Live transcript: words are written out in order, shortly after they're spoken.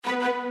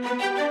Greenlight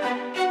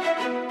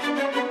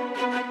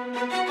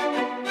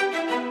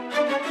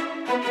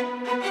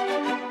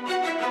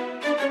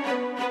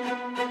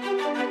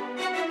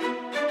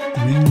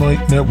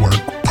Network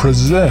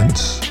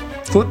presents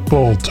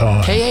Football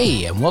Time.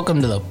 Hey, and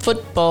welcome to the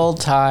Football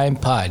Time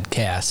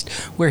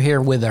podcast. We're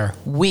here with our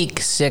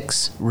Week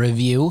 6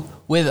 review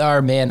with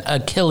our man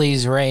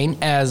Achilles Rain,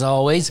 as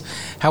always.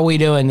 How we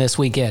doing this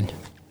weekend?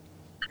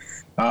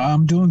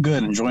 I'm doing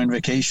good, enjoying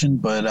vacation,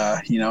 but,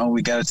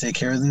 we got to take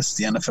care of this.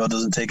 The NFL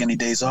doesn't take any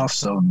days off,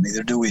 so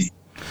neither do we.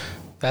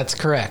 That's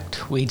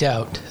correct. We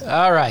don't.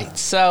 All right,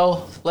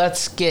 so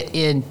let's get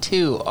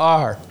into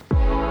our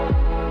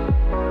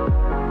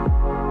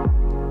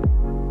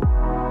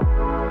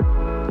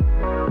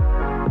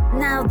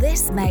Now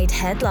this made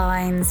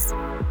headlines.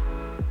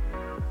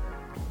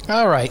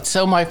 All right,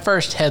 so my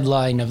first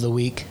headline of the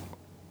week,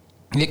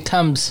 it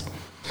comes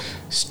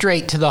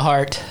straight to the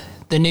heart.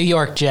 The New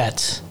York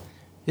Jets.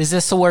 Is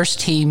this the worst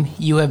team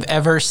you have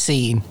ever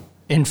seen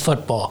in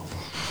football?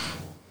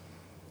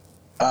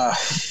 I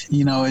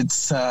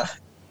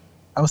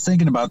was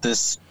thinking about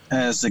this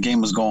as the game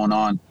was going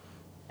on,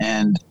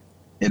 and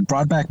it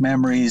brought back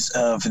memories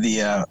of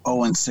the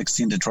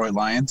 0-16 Detroit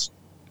Lions,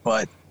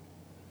 but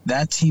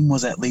that team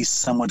was at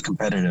least somewhat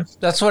competitive.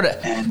 That's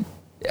what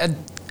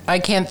I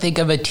can't think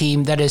of a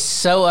team that is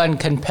so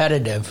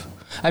uncompetitive.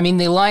 I mean,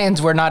 the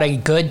Lions were not a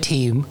good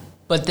team,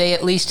 but they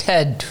at least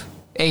had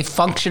a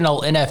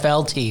functional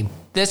NFL team.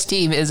 This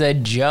team is a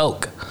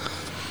joke.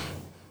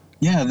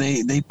 Yeah,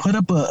 they put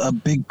up a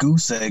big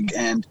goose egg,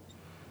 and,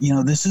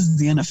 this is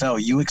the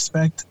NFL. You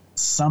expect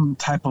some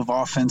type of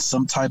offense,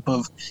 some type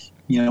of,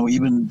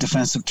 even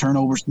defensive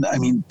turnovers. I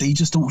mean, they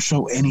just don't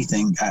show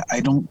anything. I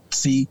don't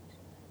see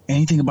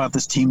anything about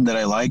this team that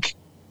I like,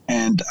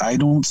 and I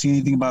don't see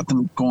anything about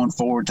them going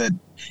forward that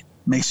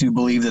makes me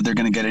believe that they're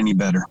going to get any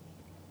better.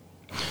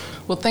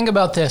 Well, think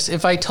about this.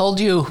 If I told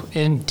you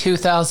in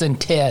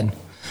 2010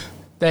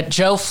 that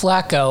Joe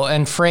Flacco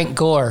and Frank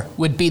Gore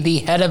would be the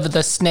head of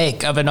the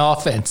snake of an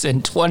offense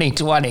in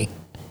 2020,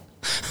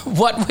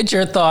 what would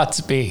your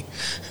thoughts be?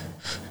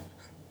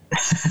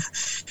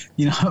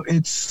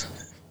 It's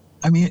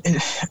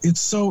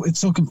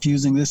so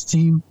confusing. This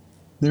team,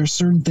 there's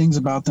certain things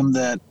about them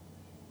that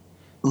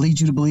lead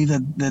you to believe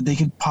that they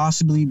could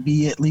possibly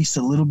be at least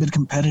a little bit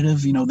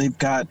competitive. They've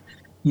got,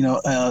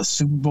 a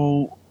Super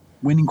Bowl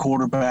winning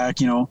quarterback,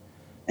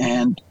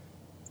 and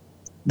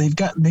they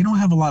don't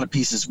have a lot of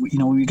pieces.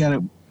 We got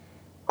to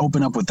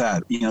open up with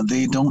that.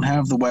 They don't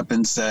have the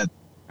weapons that,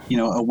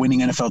 a winning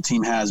NFL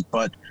team has,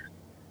 but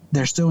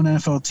they're still an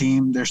NFL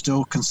team. They're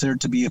still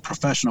considered to be a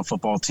professional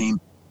football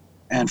team.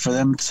 And for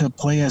them to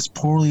play as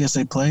poorly as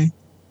they play,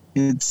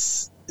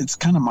 it's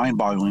kind of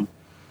mind-boggling.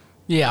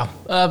 Yeah.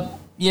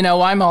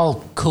 I'm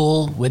all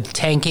cool with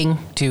tanking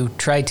to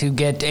try to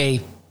get a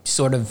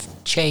sort of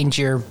change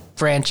your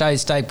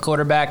franchise type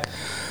quarterback.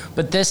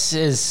 But this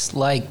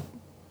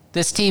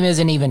team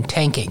isn't even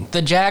tanking.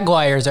 The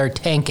Jaguars are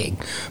tanking,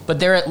 but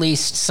they're at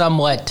least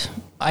somewhat,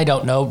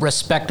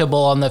 respectable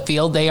on the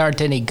field. They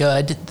aren't any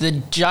good. The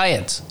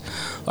Giants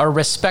are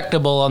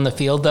respectable on the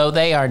field, though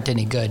they aren't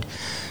any good.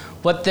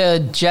 What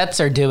the Jets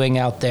are doing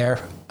out there,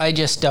 I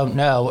just don't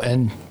know.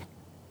 And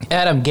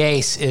Adam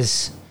Gase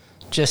is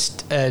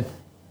just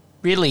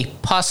really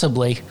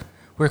possibly,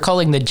 we're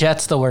calling the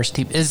Jets the worst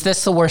team. Is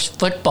this the worst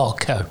football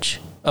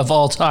coach of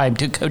all time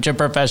to coach a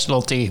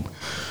professional team?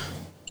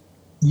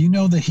 You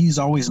know that he's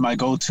always my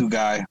go-to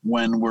guy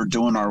when we're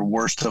doing our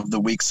worst of the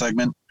week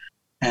segment.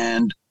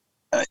 And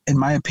in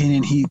my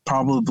opinion, he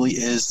probably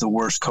is the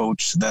worst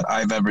coach that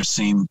I've ever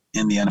seen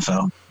in the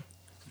NFL.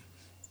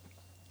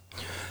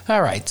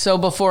 All right, so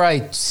before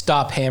I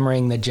stop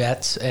hammering the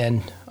Jets,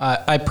 and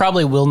I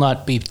probably will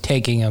not be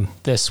taking them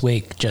this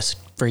week, just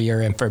for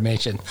your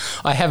information.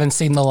 I haven't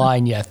seen the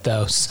line yet,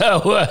 though, so...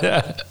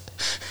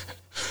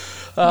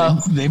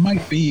 they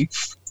might be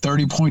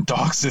 30-point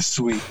dogs this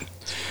week.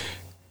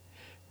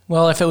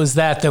 Well, if it was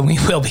that, then we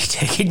will be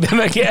taking them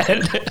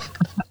again.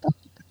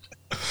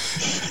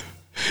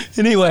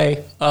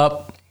 Anyway,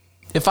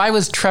 if I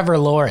was Trevor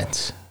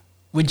Lawrence,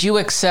 would you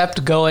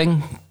accept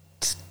going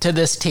to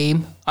this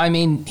team? I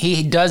mean,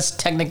 he does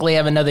technically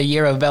have another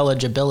year of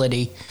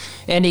eligibility,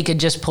 and he could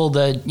just pull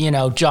the,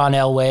 John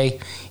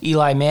Elway,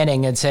 Eli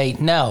Manning, and say,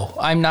 no,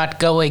 I'm not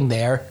going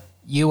there.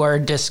 You are a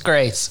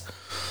disgrace.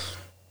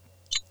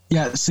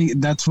 Yeah, see,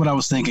 that's what I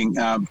was thinking.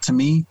 To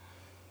me,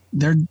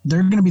 they're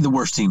going to be the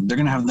worst team. They're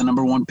going to have the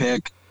number one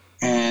pick,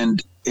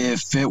 and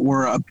if it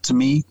were up to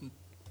me,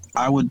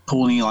 I would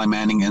pull an Eli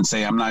Manning and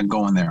say I'm not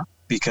going there,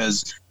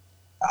 because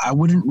I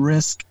wouldn't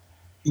risk,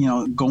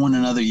 going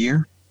another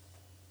year,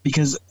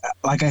 because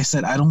like I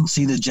said, I don't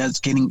see the Jets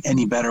getting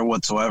any better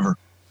whatsoever.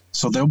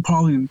 So they'll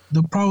probably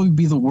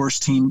be the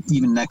worst team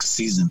even next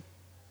season.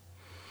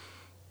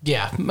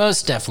 Yeah,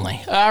 most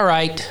definitely. All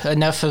right,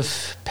 enough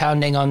of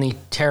pounding on the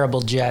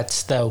terrible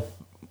Jets, though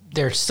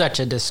they're such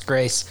a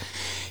disgrace.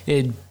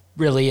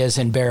 really is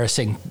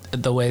embarrassing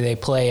the way they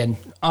play. And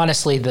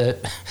honestly, they're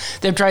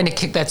trying to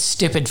kick that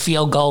stupid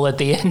field goal at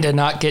the end and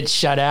not get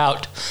shut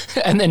out.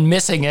 And then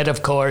missing it,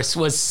 of course,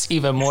 was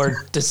even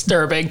more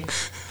disturbing.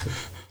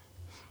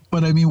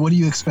 But I mean, what do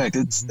you expect?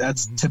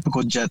 That's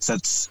typical Jets.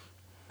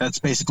 That's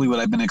basically what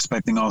I've been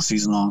expecting all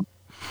season long.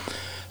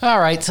 All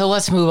right, so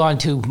let's move on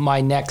to my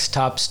next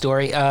top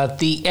story.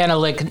 The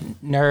analytic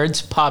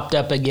nerds popped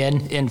up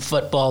again in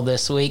football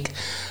this week.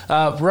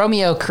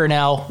 Romeo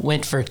Crennel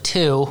went for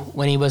 2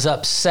 when he was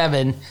up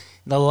 7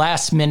 the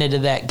last minute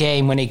of that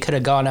game when he could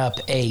have gone up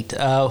 8.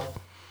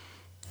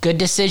 Good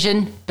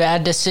decision,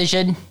 bad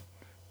decision,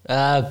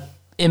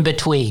 in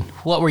between.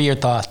 What were your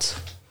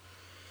thoughts?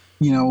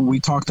 You know,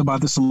 we talked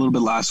about this a little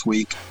bit last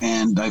week,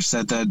 and I've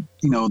said that,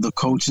 you know, the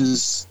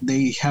coaches,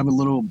 they have a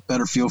little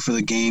better feel for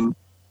the game,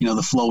 you know,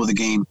 the flow of the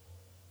game.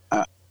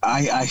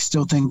 I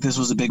still think this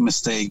was a big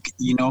mistake.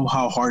 You know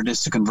how hard it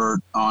is to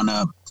convert on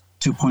a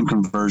 2-point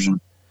conversion.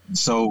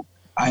 So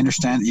I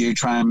understand that you're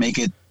trying to make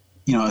it,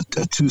 you know, a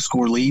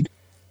 2-score lead,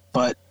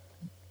 but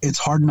it's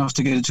hard enough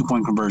to get a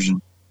 2-point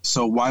conversion.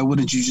 So why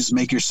wouldn't you just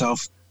make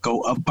yourself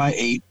go up by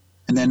 8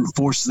 and then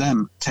force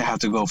them to have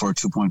to go for a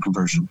 2-point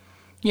conversion?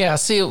 Yeah,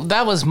 see,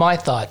 that was my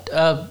thought.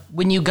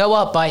 When you go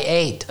up by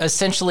 8,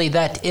 essentially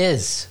that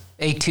is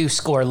a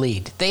 2-score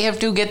lead. They have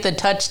to get the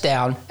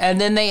touchdown, and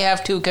then they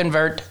have to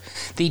convert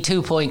the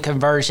 2-point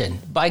conversion.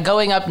 By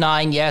going up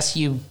 9, yes,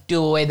 you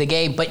do away the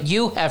game, but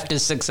you have to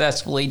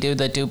successfully do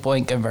the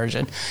 2-point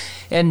conversion.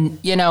 And,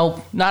 you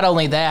know, not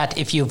only that,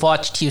 if you've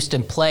watched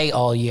Houston play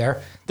all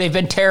year, they've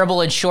been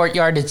terrible in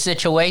short-yarded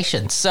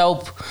situations.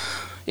 So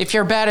if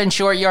you're bad in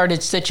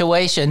short-yarded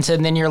situations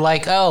and then you're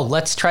like, oh,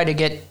 let's try to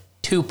get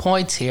 2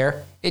 points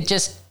here, it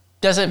just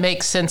doesn't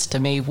make sense to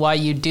me why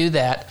you do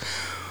that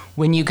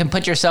when you can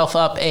put yourself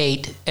up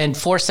 8 and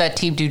force that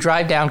team to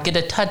drive down, get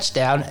a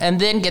touchdown, and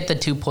then get the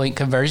 2-point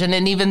conversion.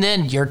 And even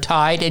then, you're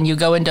tied and you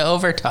go into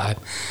overtime.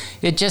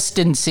 It just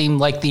didn't seem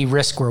like the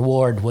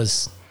risk-reward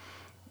was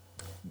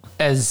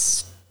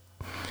it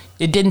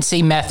didn't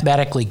seem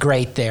mathematically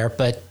great there.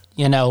 But,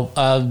 you know,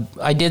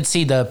 I did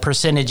see the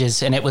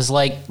percentages, and it was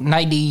like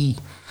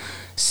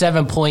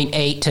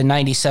 97.8 to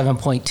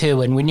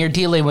 97.2. And when you're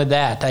dealing with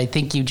that, I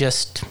think you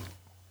just,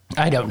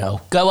 I don't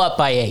know, go up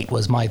by 8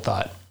 was my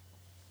thought.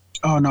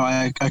 Oh, no,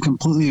 I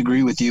completely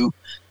agree with you.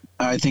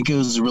 I think it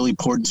was a really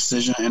poor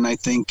decision, and I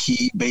think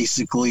he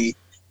basically,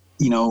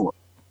 you know,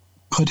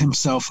 put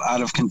himself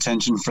out of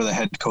contention for the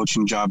head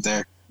coaching job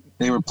there.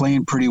 They were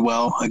playing pretty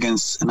well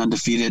against an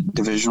undefeated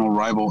divisional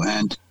rival,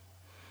 and,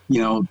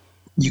 you know,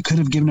 you could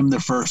have given them their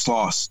first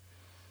loss.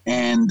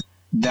 And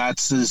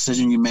that's the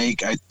decision you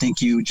make. I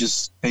think you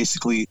just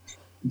basically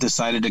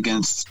decided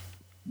against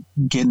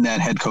getting that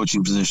head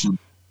coaching position.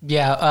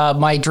 Yeah,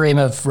 my dream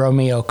of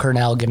Romeo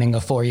Crennel getting a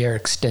 4-year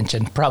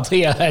extension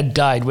probably had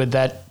died with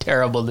that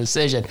terrible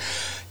decision.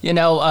 You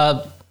know,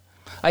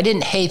 I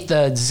didn't hate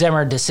the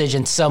Zimmer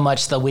decision so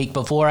much the week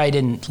before. I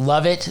didn't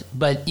love it,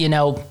 but, you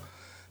know,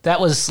 that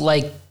was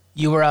like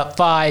you were up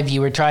 5,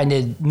 you were trying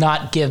to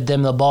not give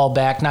them the ball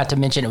back, not to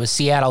mention it was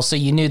Seattle, so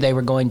you knew they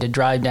were going to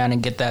drive down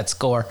and get that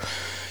score.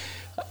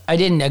 I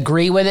didn't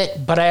agree with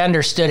it, but I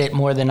understood it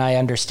more than I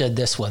understood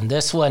this one.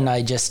 This one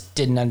I just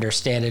didn't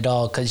understand at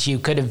all, because you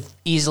could have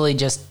easily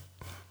just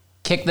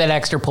kicked that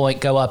extra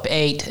point, go up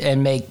 8,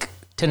 and make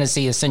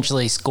Tennessee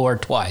essentially score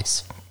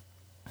twice.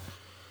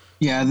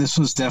 Yeah, this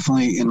was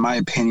definitely, in my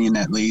opinion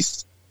at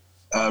least,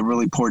 a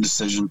really poor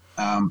decision.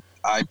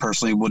 I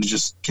personally would have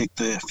just kicked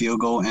the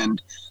field goal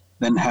and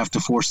then have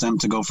to force them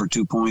to go for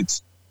 2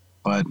 points.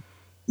 But,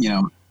 you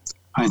know,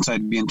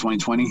 hindsight being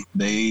 2020,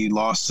 they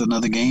lost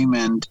another game,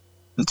 and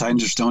the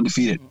Titans are still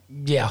undefeated.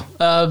 Yeah.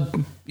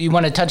 You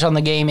want to touch on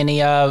the game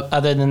any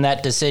other than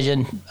that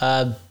decision?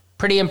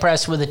 Pretty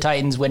impressed with the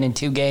Titans winning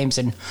 2 games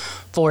in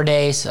 4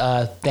 days.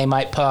 They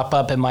might pop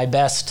up in my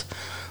best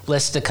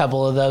list, a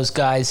couple of those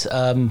guys.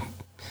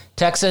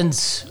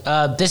 Texans,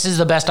 this is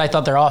the best I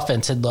thought their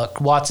offense had looked.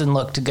 Watson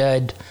looked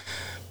good,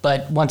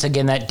 but once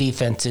again, that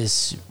defense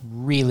is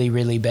really,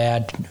 really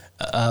bad.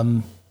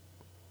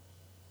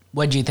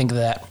 What do you think of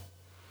that?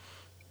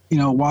 You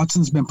know,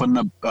 Watson's been putting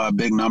up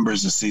big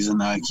numbers this season.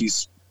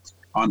 He's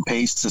on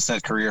pace to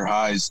set career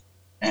highs,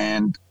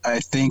 and I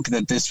think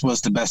that this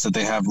was the best that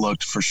they have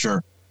looked for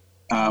sure.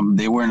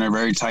 They were in a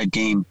very tight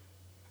game,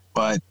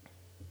 but,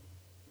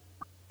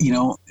 you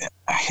know,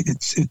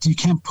 you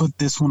can't put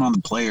this one on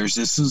the players.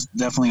 This is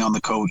definitely on the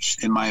coach,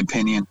 in my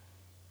opinion.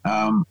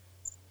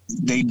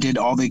 They did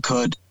all they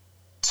could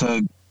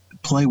to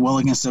play well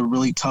against a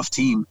really tough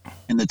team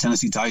in the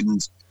Tennessee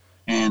Titans,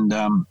 and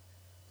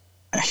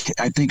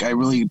I think I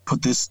really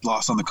put this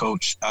loss on the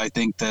coach. I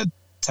think that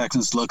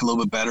Texans look a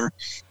little bit better,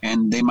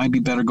 and they might be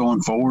better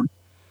going forward.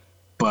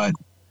 But,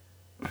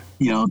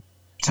 you know,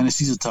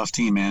 Tennessee's a tough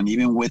team, man.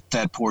 Even with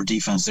that poor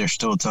defense, they're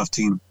still a tough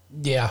team.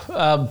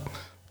 Yeah.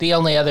 The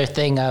only other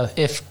thing,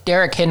 if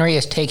Derrick Henry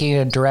is taking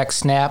a direct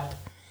snap,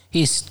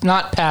 he's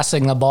not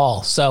passing the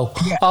ball. So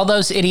all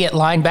those idiot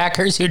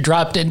linebackers who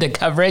dropped into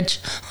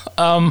coverage,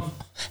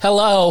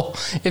 hello.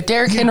 If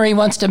Derrick Henry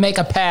wants to make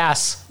a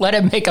pass, let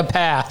him make a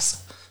pass.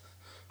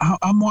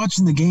 I'm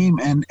watching the game,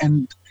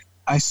 and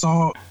I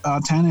saw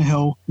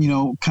Tannehill,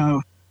 kind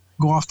of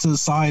go off to the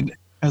side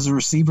as a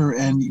receiver,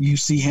 and you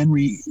see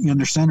Henry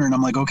under center, and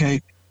I'm like,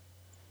 okay,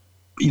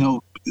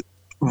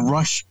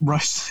 rush,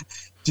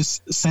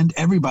 just send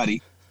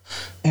everybody.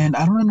 And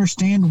I don't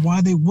understand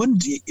why they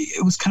wouldn't.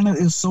 It was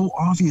so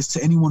obvious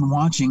to anyone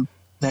watching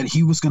that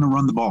he was going to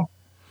run the ball.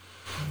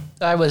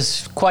 I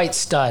was quite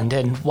stunned,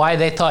 and why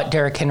they thought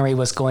Derrick Henry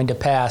was going to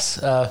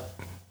pass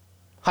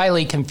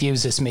highly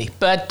confuses me.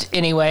 But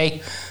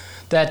anyway,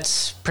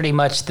 that's pretty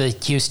much the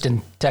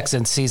Houston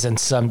Texans season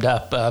summed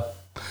up.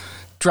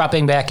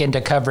 Dropping back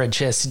into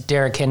coverage as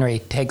Derrick Henry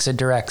takes a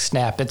direct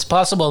snap. It's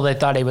possible they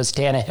thought he was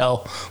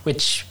Tannehill,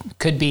 which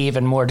could be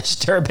even more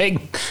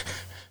disturbing.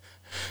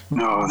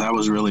 No, that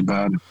was really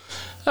bad.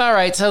 All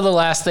right, so the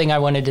last thing I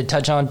wanted to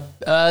touch on,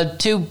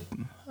 two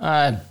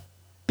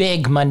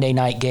big Monday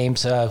night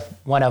games,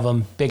 one of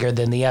them bigger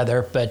than the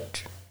other,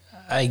 but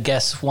I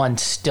guess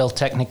one's still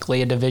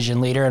technically a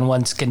division leader and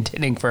one's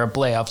contending for a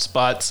playoff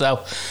spot.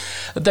 So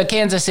the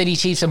Kansas City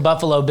Chiefs and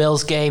Buffalo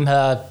Bills game,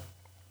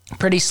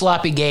 pretty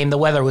sloppy game. The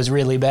weather was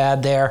really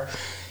bad there.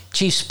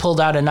 Chiefs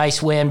pulled out a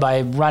nice win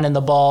by running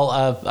the ball.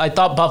 I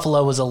thought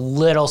Buffalo was a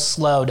little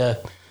slow to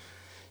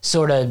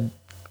sort of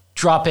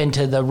drop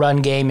into the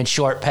run game and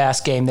short pass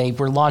game. They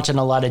were launching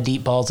a lot of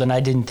deep balls, and I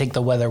didn't think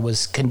the weather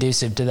was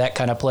conducive to that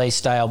kind of play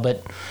style.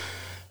 But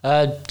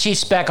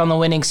Chiefs back on the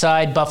winning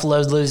side. Buffalo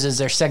loses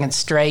their second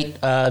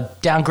straight.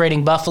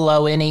 Downgrading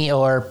Buffalo any,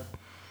 or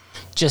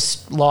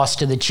just lost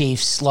to the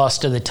Chiefs,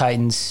 lost to the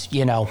Titans,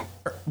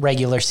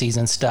 regular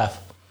season stuff?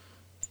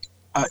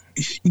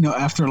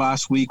 After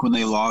last week when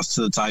they lost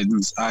to the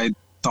Titans, I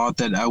thought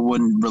that I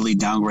wouldn't really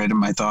downgrade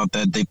them. I thought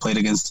that they played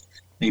against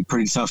a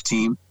pretty tough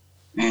team,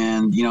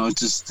 and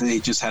they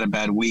just had a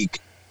bad week.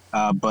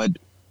 But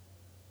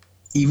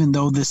even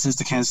though this is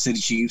the Kansas City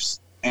Chiefs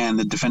and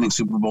the defending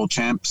Super Bowl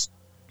champs,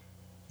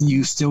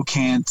 you still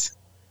can't,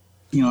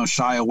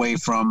 shy away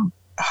from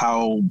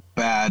how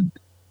bad,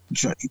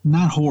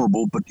 not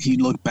horrible, but he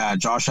looked bad.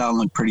 Josh Allen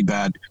looked pretty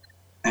bad,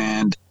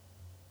 and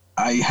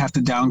I have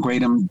to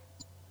downgrade him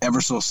ever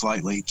so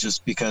slightly,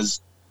 just because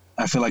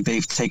I feel like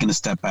they've taken a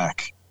step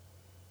back.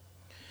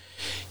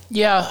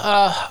 Yeah,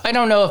 I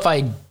don't know if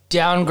I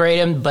downgrade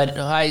him, but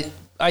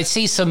I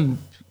see some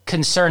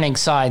concerning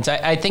signs.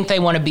 I think they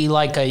want to be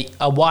like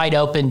a wide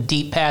open,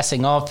 deep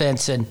passing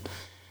offense, and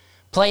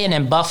playing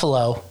in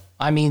Buffalo.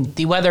 I mean,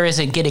 the weather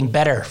isn't getting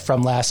better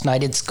from last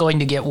night. It's going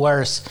to get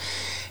worse.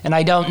 And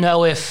I don't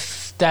know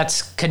if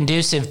that's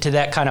conducive to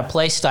that kind of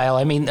play style.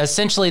 I mean,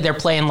 essentially they're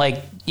playing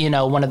like,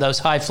 one of those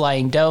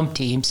high-flying dome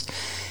teams.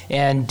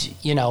 And,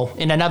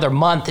 in another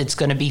month, it's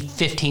going to be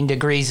 15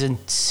 degrees and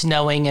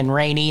snowing and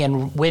rainy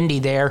and windy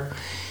there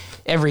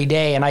every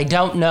day. And I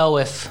don't know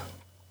if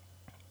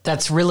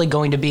that's really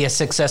going to be a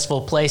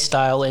successful play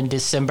style in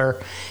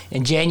December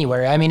and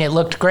January. I mean, it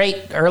looked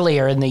great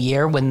earlier in the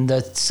year when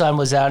the sun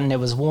was out and it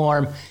was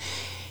warm.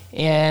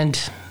 And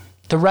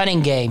the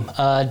running game,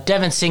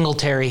 Devin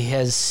Singletary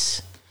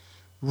has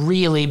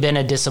really been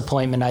a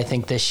disappointment, I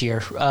think, this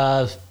year.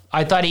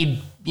 I thought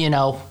he'd,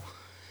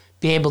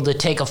 be able to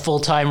take a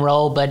full-time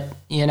role, but,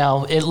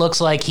 it looks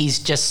like he's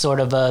just sort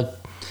of a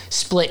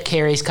split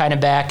carries kind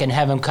of back and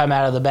have him come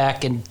out of the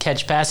back and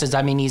catch passes.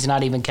 I mean, he's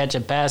not even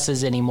catching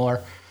passes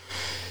anymore.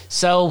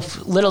 So,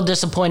 little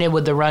disappointed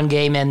with the run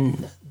game,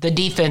 and the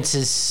defense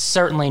has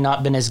certainly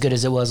not been as good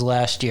as it was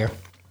last year.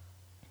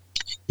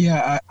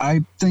 Yeah,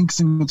 I think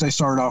since I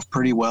started off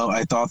pretty well,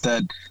 I thought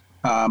that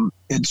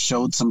it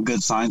showed some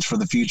good signs for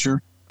the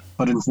future.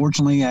 But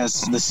unfortunately,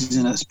 as the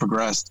season has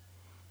progressed,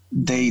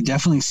 they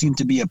definitely seem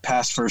to be a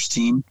pass-first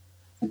team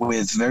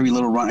with very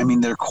little run. I mean,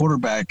 their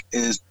quarterback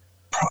is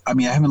I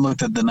haven't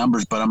looked at the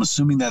numbers, but I'm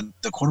assuming that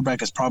the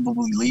quarterback is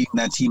probably leading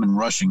that team in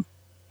rushing.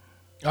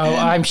 Oh,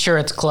 I'm sure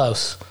it's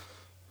close.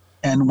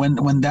 And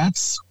when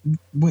that's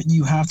what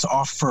you have to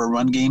offer for a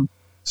run game,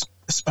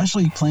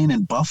 especially playing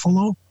in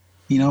Buffalo,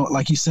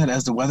 like you said,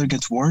 as the weather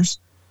gets worse,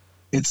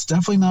 it's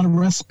definitely not a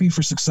recipe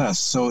for success.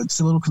 So it's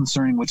a little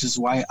concerning, which is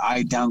why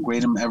I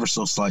downgrade them ever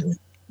so slightly.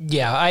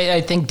 Yeah,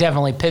 I think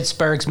definitely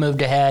Pittsburgh's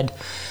moved ahead.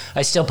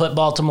 I still put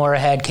Baltimore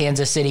ahead,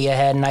 Kansas City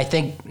ahead, and I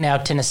think now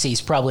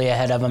Tennessee's probably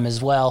ahead of them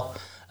as well.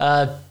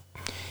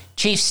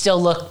 Chiefs still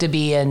look to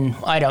be in,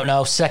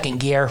 second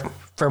gear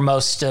for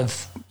most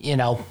of,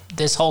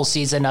 this whole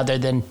season, other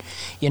than,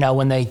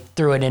 when they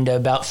threw it into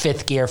about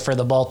fifth gear for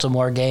the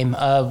Baltimore game.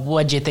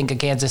 What'd you think of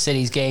Kansas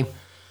City's game?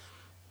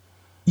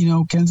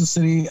 Kansas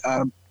City,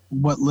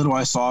 what little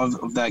I saw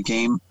of that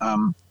game,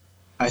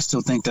 I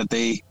still think that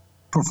they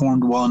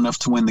performed well enough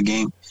to win the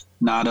game,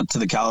 not up to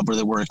the caliber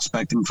that we're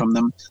expecting from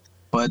them.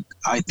 But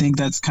I think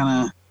that's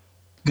kind of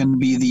going to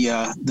be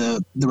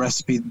the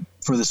recipe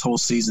for this whole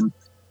season.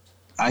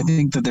 I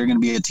think that they're going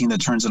to be a team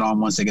that turns it on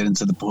once they get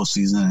into the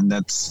postseason, and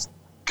that's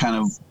kind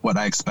of what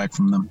I expect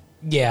from them.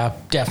 Yeah,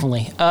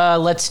 definitely.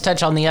 Let's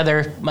touch on the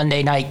other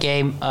Monday night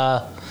game.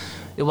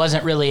 It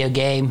wasn't really a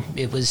game.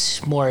 It was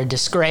more a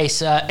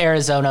disgrace.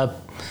 Arizona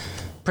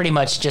pretty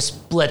much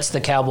just blitzed the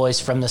Cowboys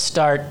from the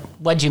start.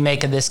 What'd you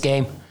make of this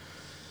game?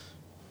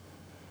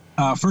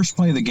 First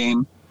play of the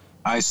game,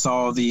 I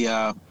saw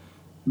the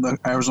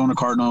Arizona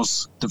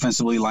Cardinals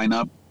defensively line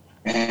up,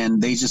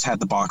 and they just had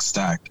the box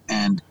stacked,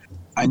 and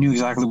I knew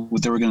exactly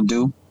what they were going to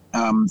do.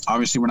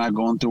 Obviously, we're not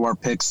going through our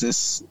picks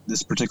this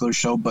particular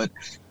show, but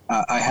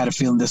I had a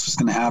feeling this was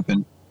going to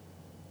happen.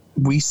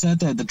 We said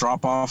that the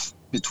drop-off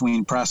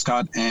between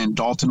Prescott and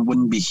Dalton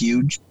wouldn't be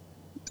huge.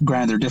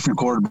 Granted, they're different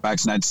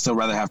quarterbacks, and I'd still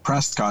rather have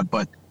Prescott,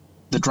 but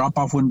the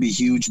drop-off wouldn't be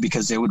huge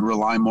because they would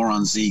rely more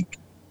on Zeke.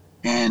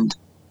 And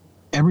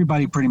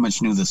everybody pretty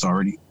much knew this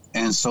already,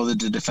 and so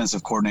did the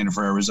defensive coordinator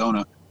for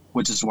Arizona,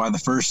 which is why the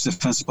first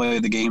defensive play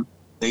of the game,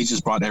 they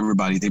just brought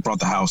everybody. They brought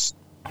the house,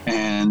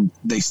 and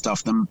they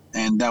stuffed them,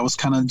 and that was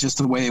kind of just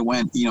the way it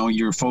went. You know,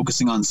 you're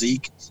focusing on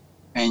Zeke,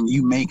 and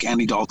you make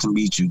Andy Dalton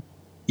beat you.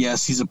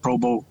 Yes, he's a Pro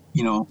Bowl,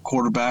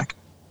 quarterback,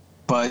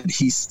 but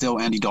he's still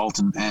Andy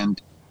Dalton,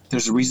 and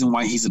there's a reason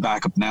why he's a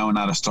backup now and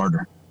not a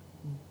starter.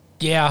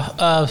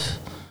 Yeah,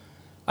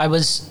 I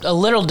was a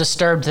little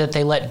disturbed that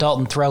they let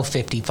Dalton throw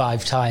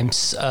 55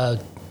 times.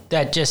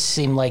 That just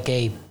seemed like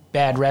a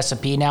bad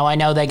recipe. Now, I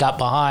know they got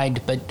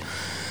behind, but,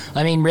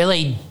 I mean,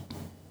 really,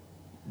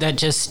 that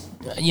just,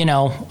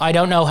 I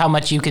don't know how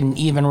much you can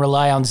even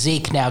rely on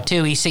Zeke now,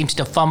 too. He seems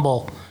to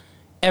fumble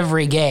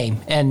every game,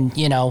 and,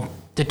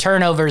 the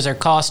turnovers are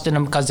costing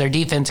them because their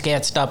defense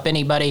can't stop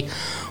anybody.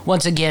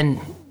 Once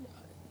again,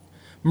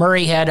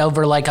 Murray had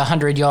over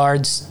 100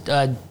 yards.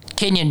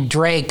 Kenyon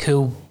Drake,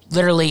 who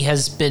literally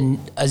has been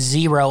a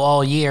zero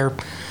all year,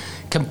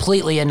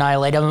 completely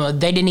annihilated them.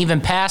 They didn't even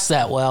pass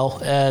that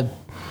well.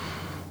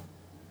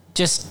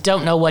 Just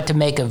don't know what to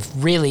make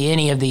of really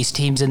any of these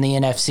teams in the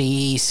NFC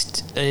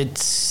East.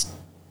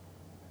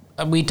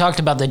 We talked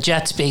about the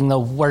Jets being the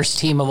worst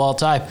team of all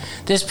time.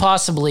 This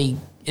possibly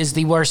is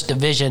the worst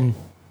division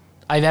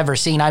I've ever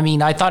seen. I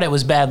mean, I thought it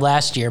was bad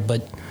last year,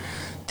 but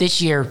this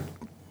year,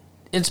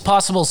 it's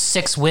possible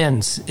 6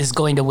 wins is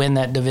going to win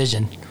that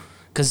division.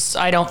 Because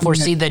I don't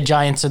foresee the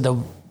Giants or the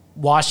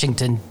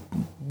Washington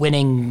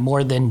winning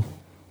more than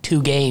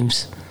 2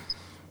 games.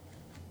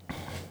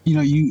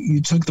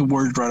 You took the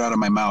words right out of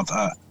my mouth.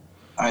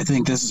 I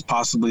think this is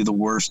possibly the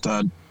worst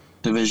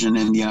division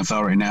in the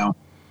NFL right now.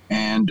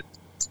 And,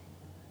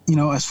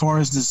 as far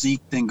as the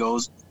Zeke thing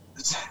goes,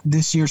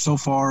 this year so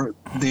far,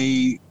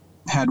 they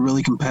had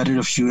really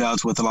competitive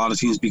shootouts with a lot of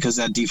teams because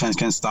that defense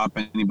can't stop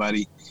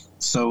anybody.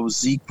 So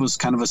Zeke was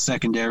kind of a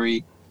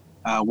secondary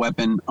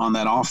weapon on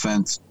that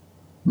offense.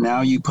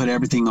 Now you put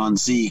everything on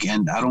Zeke,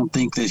 and I don't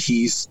think that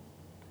he's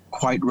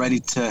quite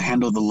ready to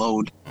handle the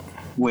load,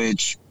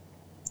 which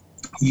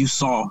you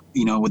saw,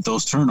 with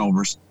those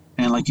turnovers.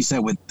 And like you said,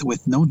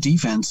 with no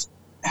defense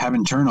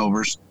having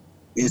turnovers,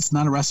 it's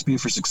not a recipe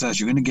for success.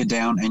 You're going to get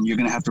down, and you're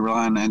going to have to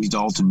rely on Andy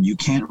Dalton. You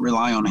can't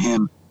rely on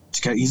him.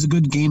 He's a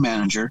good game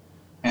manager,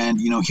 and,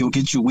 he'll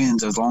get you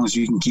wins as long as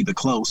you can keep it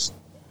close.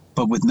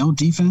 But with no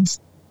defense,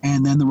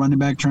 and then the running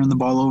back turning the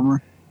ball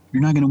over,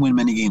 you're not going to win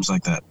many games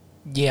like that.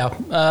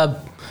 Yeah.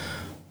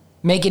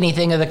 Make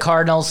anything of the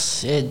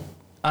Cardinals.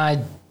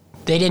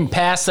 They didn't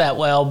pass that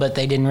well, but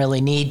they didn't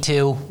really need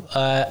to.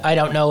 I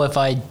don't know if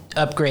I'd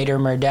upgrade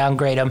them or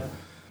downgrade them.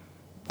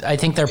 I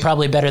think they're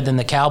probably better than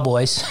the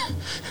Cowboys.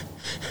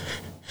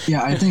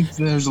 Yeah, I think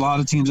there's a lot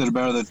of teams that are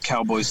better than the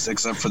Cowboys,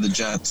 except for the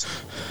Jets.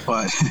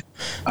 But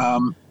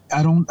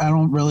I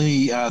don't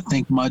really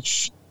think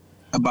much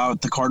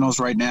about the Cardinals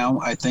right now.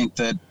 I think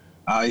that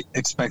I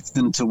expect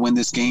them to win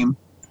this game,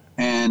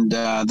 and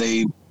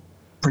they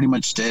pretty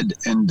much did.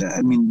 And,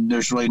 I mean,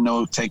 there's really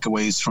no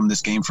takeaways from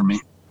this game for me.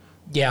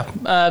 Yeah,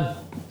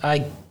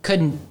 I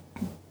couldn't,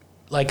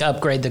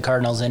 upgrade the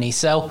Cardinals any.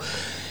 So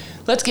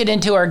let's get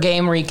into our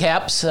game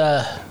recaps.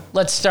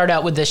 Let's start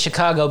out with the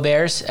Chicago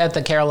Bears at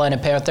the Carolina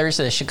Panthers.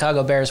 The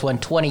Chicago Bears won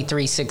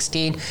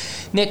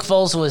 23-16. Nick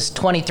Foles was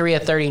 23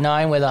 of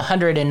 39 with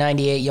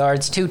 198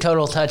 yards, 2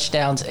 total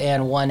touchdowns,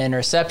 and 1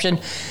 interception.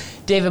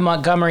 David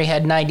Montgomery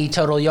had 90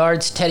 total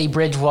yards. Teddy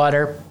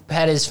Bridgewater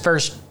had his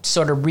first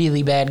sort of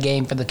really bad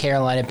game for the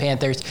Carolina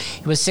Panthers.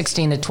 He was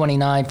 16 of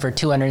 29 for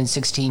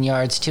 216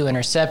 yards, 2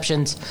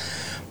 interceptions.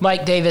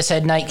 Mike Davis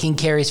had 19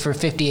 carries for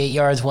 58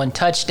 yards, 1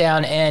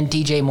 touchdown, and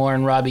DJ Moore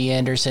and Robbie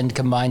Anderson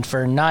combined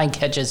for 9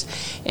 catches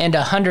and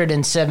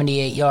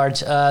 178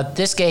 yards.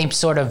 This game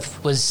sort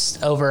of was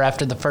over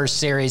after the first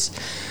series.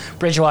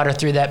 Bridgewater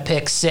threw that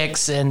pick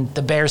 6, and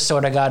the Bears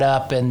sort of got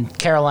up, and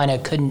Carolina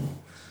couldn't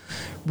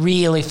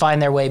really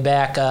find their way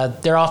back.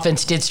 Their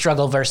offense did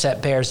struggle versus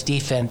that Bears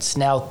defense.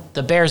 Now,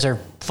 the Bears are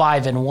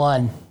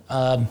 5-1.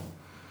 I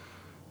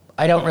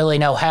don't really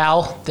know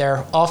how.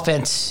 Their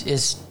offense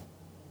is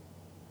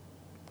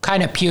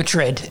kind of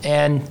putrid,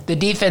 and the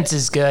defense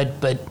is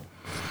good, but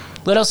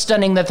little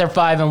stunning that they're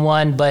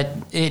 5-1, but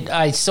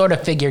I sort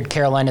of figured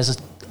Carolina's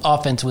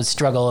offense would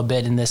struggle a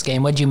bit in this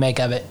game. What'd you make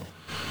of it?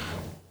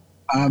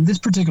 This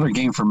particular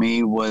game for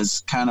me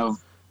was kind of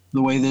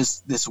the way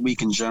this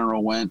week in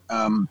general went.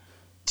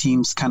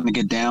 Teams kind of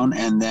get down,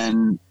 and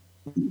then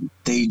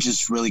they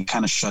just really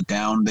kind of shut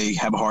down. They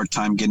have a hard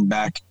time getting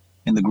back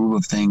in the groove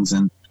of things,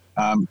 and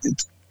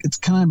it's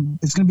going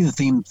to be the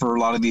theme for a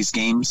lot of these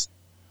games.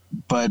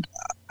 But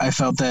I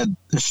felt that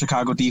the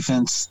Chicago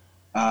defense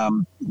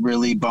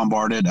really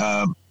bombarded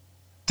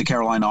the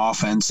Carolina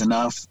offense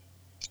enough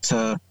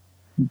to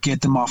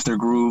get them off their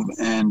groove,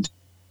 and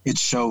it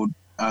showed.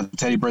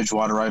 Teddy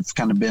Bridgewater, I've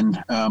kind of been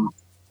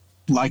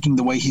liking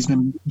the way he's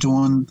been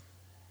doing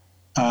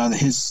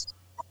his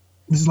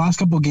last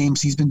couple of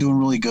games. He's been doing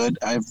really good.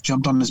 I've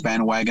jumped on his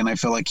bandwagon. I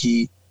feel like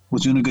he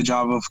was doing a good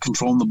job of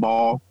controlling the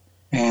ball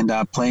and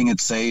playing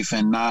it safe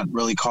and not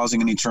really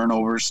causing any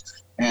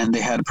turnovers. And they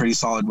had a pretty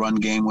solid run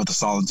game with a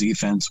solid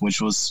defense,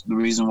 which was the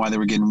reason why they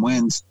were getting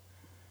wins.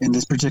 In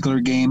this particular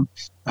game,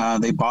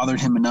 they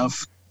bothered him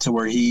enough to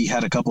where he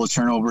had a couple of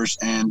turnovers,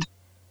 and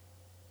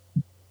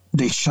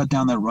they shut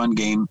down that run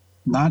game,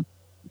 not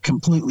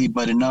completely,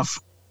 but enough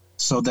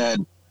so that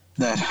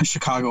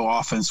Chicago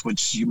offense,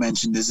 which you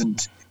mentioned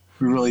isn't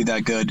really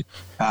that good,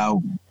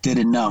 did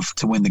enough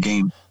to win the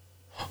game.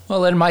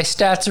 Well, in my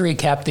stats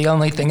recap, the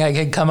only thing I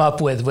could come up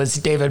with was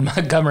David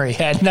Montgomery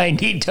had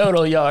 90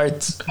 total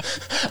yards.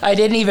 I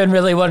didn't even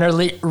really want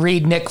to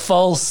read Nick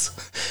Foles'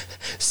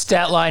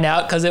 stat line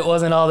out because it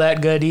wasn't all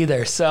that good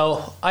either.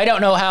 So I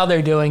don't know how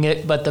they're doing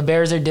it, but the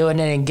Bears are doing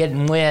it and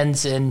getting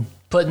wins and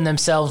putting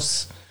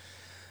themselves...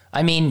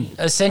 I mean,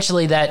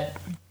 essentially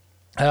that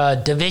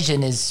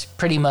division is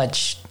pretty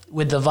much,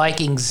 with the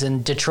Vikings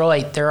and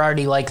Detroit, they're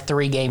already like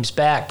 3 games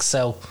back.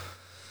 So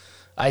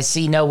I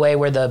see no way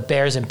where the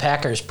Bears and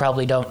Packers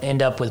probably don't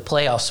end up with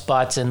playoff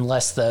spots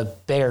unless the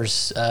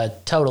Bears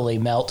totally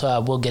melt.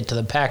 We'll get to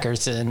the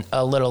Packers in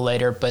a little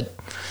later. But,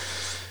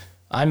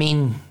 I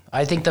mean,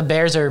 I think the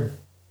Bears are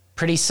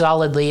pretty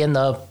solidly in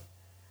the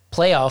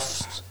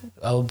playoffs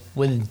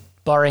with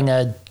barring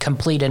a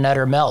complete and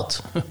utter melt.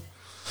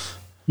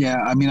 Yeah,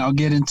 I mean, I'll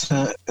get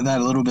into that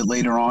a little bit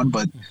later on,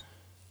 but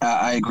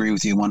I agree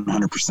with you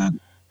 100%.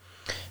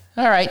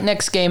 All right,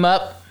 next game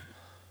up.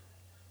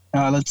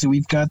 Let's see.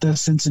 We've got the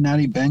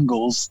Cincinnati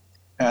Bengals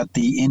at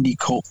the Indy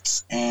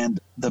Colts, and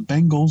the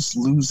Bengals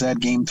lose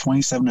that game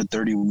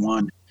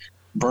 27-31.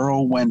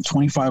 Burrow went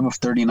 25 of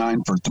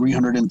 39 for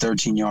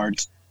 313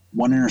 yards,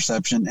 1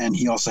 interception, and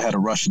he also had a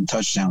rushing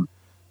touchdown.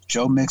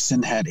 Joe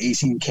Mixon had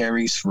 18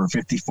 carries for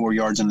 54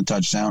 yards and a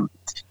touchdown.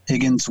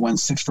 Higgins went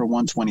 6 for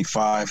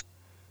 125.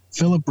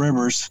 Phillip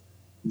Rivers,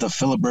 the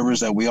Phillip Rivers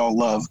that we all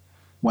love,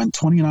 went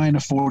 29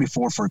 of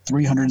 44 for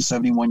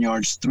 371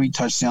 yards, 3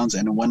 touchdowns,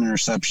 and 1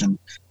 interception.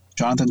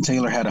 Jonathan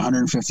Taylor had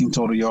 115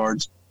 total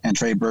yards, and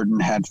Trey Burton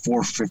had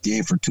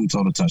 458 for 2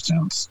 total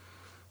touchdowns.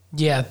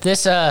 Yeah,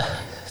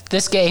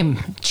 this game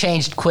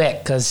changed quick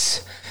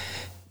because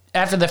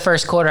after the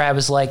first quarter, I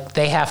was like,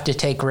 they have to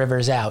take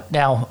Rivers out.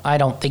 Now, I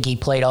don't think he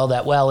played all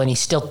that well, and he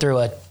still threw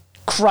a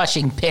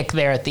crushing pick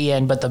there at the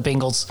end, but the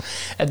Bengals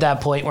at that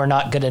point were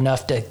not good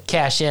enough to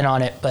cash in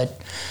on it. But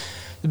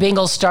the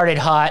Bengals started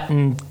hot,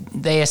 and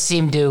they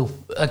seemed to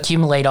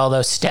accumulate all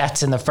those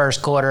stats in the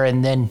first quarter,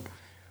 and then,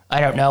 I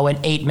don't know, in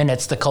 8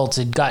 minutes, the Colts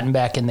had gotten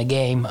back in the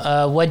game.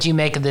 What'd you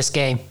make of this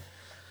game?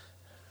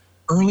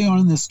 Early on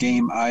in this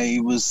game, I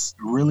was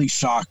really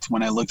shocked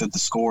when I looked at the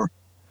score.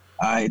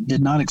 I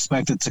did not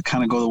expect it to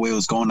kind of go the way it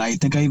was going. I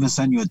think I even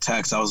sent you a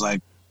text. I was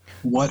like,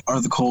 what are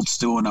the Colts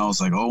doing? I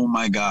was like, oh,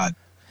 my God.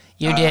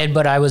 You did,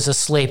 but I was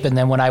asleep, and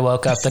then when I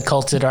woke up, the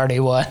Colts had already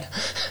won.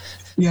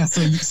 Yeah,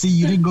 so see,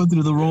 you didn't go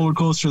through the roller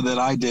coaster that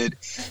I did.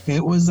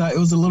 It was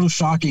a little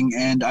shocking,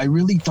 and I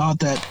really thought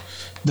that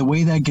the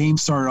way that game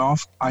started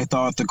off, I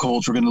thought the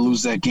Colts were going to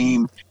lose that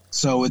game.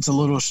 So it's a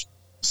little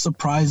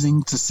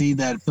surprising to see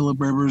that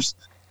Phillip Rivers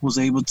was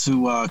able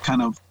to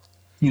kind of,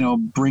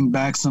 bring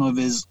back some of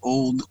his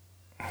old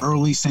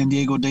early San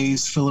Diego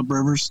days, Phillip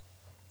Rivers,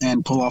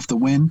 and pull off the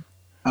win.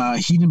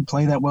 He didn't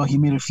play that well. He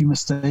made a few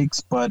mistakes,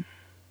 but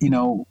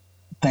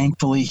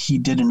thankfully he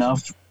did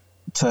enough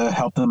to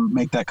help them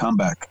make that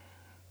comeback.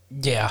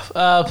 Yeah.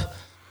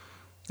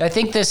 I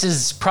think this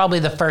is probably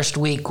the first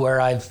week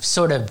where I've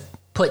sort of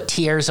put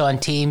tiers on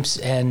teams,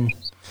 and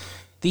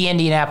the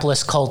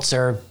Indianapolis Colts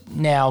are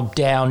now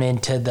down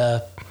into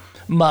the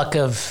muck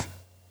of,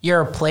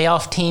 you're a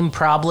playoff team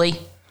probably,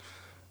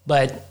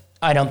 but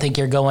I don't think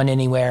you're going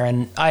anywhere,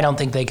 and I don't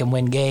think they can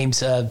win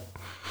games. The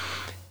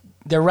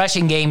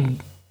rushing game,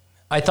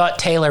 I thought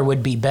Taylor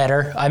would be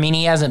better. I mean,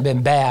 he hasn't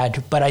been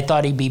bad, but I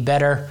thought he'd be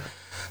better.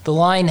 The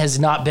line has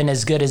not been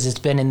as good as it's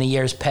been in the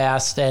years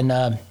past, and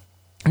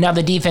now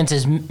the defense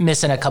is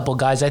missing a couple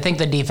guys. I think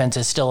the defense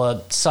is still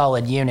a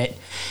solid unit,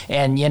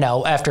 and,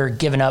 after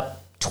giving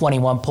up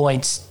 21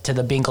 points to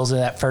the Bengals in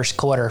that first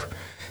quarter,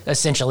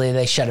 essentially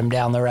they shut them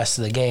down the rest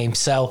of the game.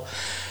 So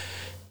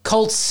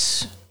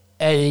Colts,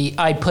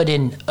 I put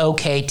in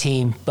okay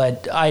team,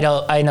 but I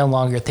no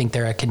longer think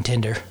they're a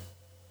contender.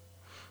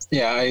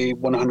 Yeah, I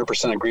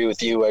 100% agree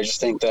with you. I just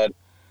think that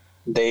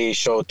they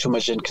show too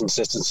much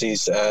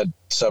inconsistencies at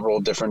several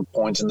different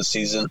points in the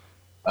season.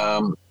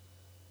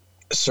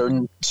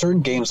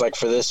 Certain games, like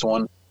for this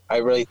one, I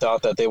really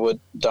thought that they would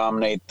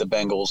dominate the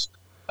Bengals.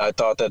 I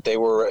thought that they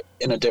were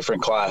in a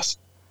different class.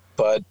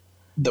 But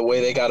the way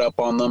they got up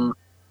on them,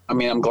 I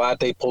mean, I'm glad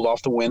they pulled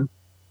off the win.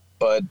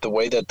 But the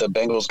way that the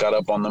Bengals got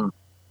up on them,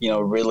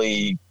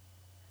 really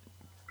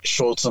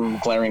showed some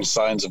glaring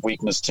signs of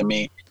weakness to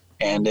me.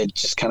 And it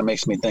just kind of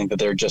makes me think that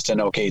they're just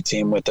an okay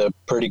team with a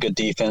pretty good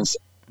defense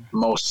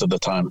most of the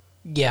time.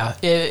 Yeah,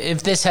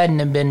 if this hadn't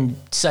have been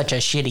such a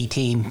shitty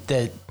team,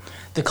 the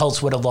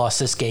Colts would have lost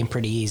this game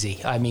pretty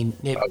easy. I mean,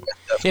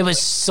 it was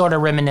sort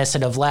of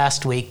reminiscent of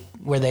last week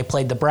where they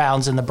played the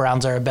Browns, and the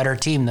Browns are a better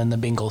team than the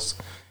Bengals.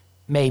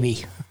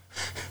 Maybe.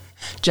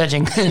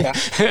 Judging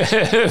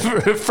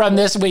from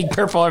this week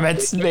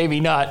performance, maybe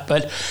not.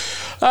 But,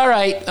 all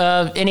right,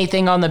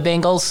 anything on the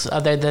Bengals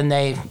other than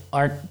they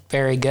aren't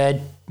very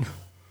good?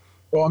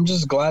 Well, I'm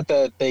just glad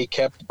that they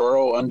kept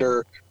Burrow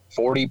under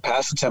 40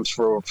 pass attempts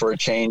for a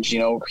change. You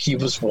know, he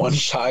was one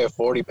shy of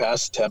 40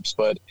 pass attempts,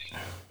 but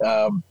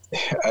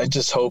I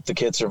just hope the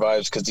kid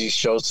survives because he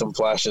showed some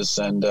flashes,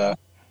 and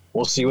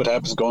we'll see what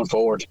happens going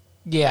forward.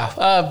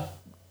 Yeah.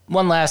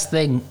 One last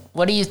thing.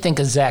 What do you think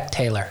of Zach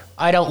Taylor?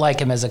 I don't like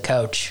him as a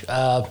coach.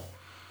 I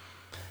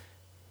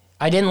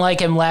didn't like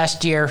him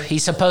last year.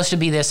 He's supposed to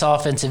be this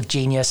offensive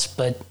genius,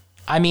 but,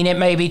 I mean, it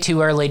may be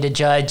too early to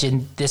judge,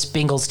 and this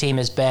Bengals team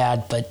is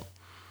bad, but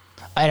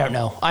I don't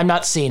know. I'm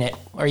not seeing it.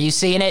 Are you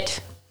seeing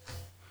it?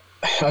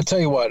 I'll tell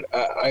you what.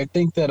 I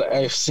think that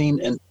I've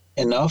seen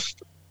enough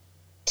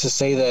to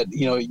say that,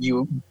 you know,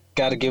 you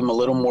got to give him a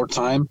little more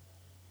time,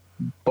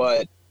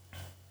 but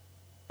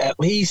at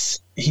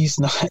least he's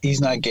not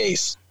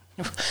Gase.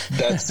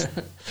 That's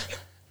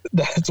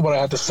what I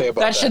have to say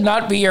about that. That should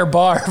not be your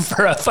bar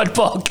for a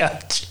football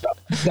coach.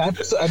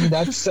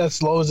 That's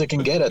as low as it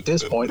can get at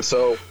this point.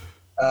 So,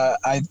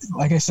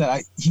 like I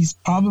said, he's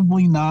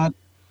probably not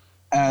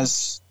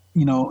as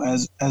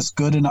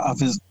good of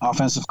his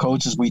offensive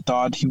coach as we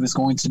thought he was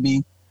going to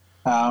be.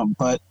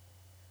 But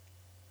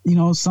you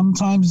know,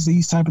 sometimes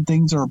these type of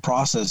things are a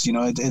process. You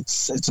know,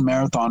 it's a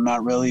marathon,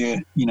 not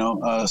really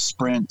a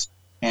sprint.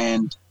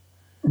 And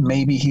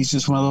maybe he's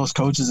just one of those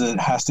coaches that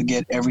has to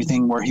get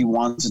everything where he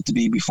wants it to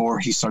be before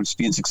he starts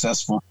being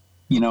successful.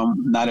 You know,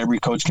 not every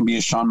coach can be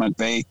a Sean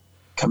McVay,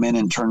 come in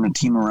and turn a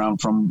team around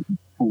from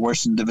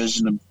worst in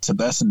division to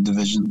best in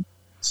division.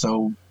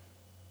 So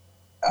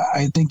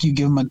I think you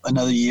give him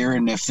another year,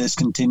 and if this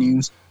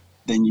continues,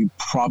 then you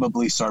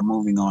probably start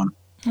moving on.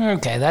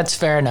 Okay, that's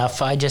fair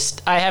enough. I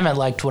haven't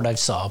liked what I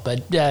saw,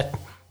 but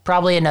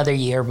probably another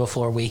year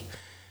before we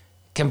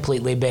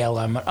completely bail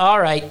on it. All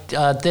right,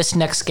 this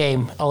next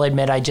game, I'll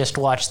admit I just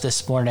watched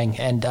this morning,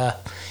 and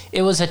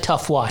it was a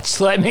tough watch,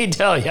 let me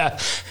tell you.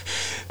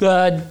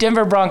 The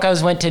Denver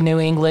Broncos went to New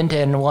England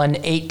and won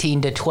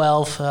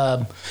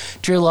 18-12.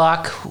 Drew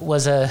Lock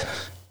was a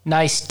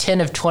nice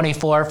 10 of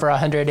 24 for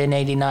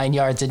 189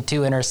 yards and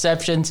 2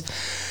 interceptions.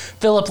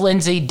 Philip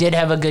Lindsay did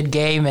have a good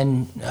game,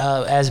 and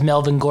as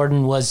Melvin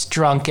Gordon was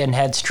drunk and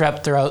had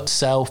strep throat,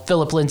 so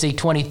Philip Lindsay,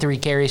 23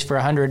 carries for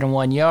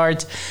 101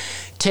 yards.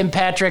 Tim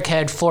Patrick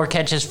had 4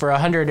 catches for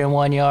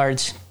 101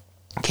 yards.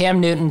 Cam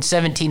Newton,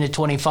 17 of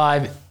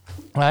 25,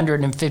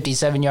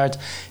 157 yards,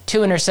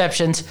 2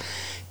 interceptions,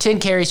 10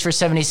 carries for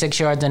 76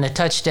 yards and a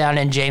touchdown,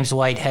 and James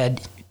White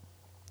had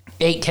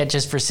 8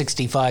 catches for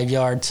 65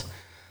 yards.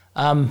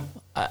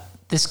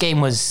 This game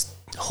was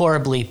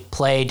horribly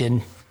played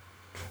and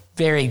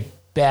very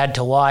bad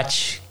to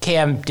watch.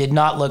 Cam did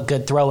not look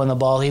good throwing the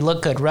ball. He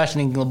looked good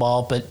rushing the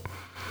ball, but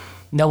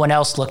no one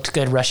else looked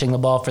good rushing the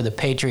ball for the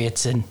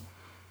Patriots, and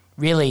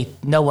really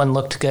no one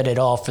looked good at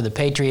all for the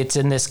Patriots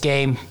in this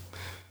game.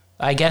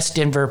 I guess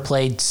Denver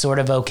played sort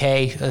of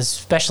okay,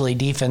 especially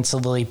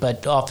defensively,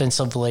 but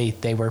offensively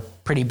they were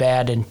pretty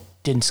bad and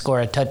didn't score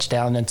a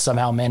touchdown and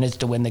somehow managed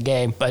to win the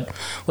game. But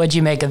what'd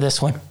you make of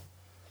this one?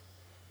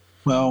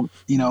 Well,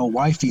 you know,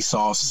 Wifey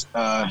Sauce,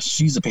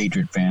 she's a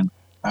Patriot fan.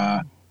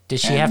 Did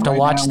she have to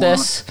watch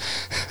this?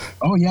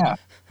 Oh, yeah.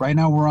 Right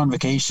now we're on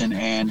vacation,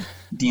 and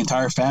the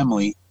entire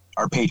family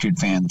are Patriot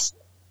fans.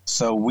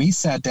 So we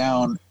sat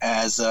down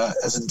as an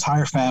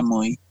entire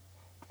family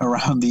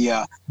around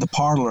the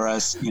parlor,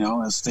 as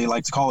they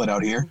like to call it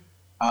out here,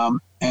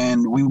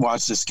 and we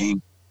watched this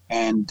game,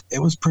 and it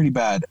was pretty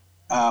bad.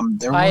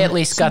 I at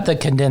least got the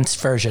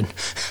condensed version.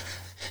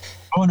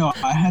 Oh no,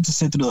 I had to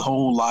sit through the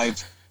whole live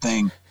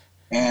thing,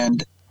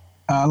 and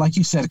like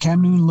you said,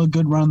 Cam Newton looked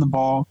good running the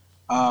ball.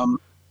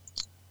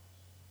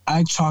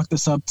 I chalk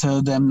this up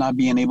to them not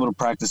being able to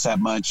practice that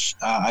much.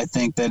 I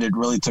think that it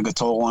really took a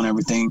toll on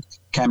everything.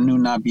 Cam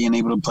Newton not being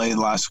able to play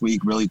last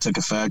week really took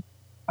effect.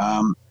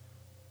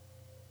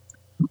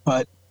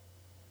 But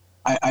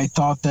I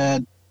thought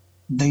that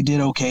they did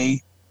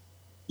okay,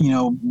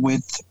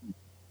 with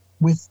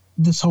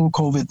this whole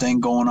COVID thing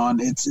going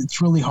on.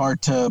 It's really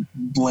hard to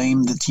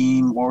blame the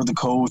team or the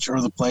coach or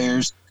the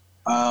players.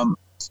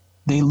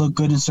 They look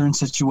good in certain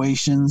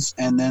situations,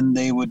 and then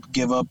they would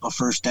give up a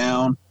first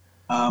down.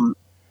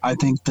 I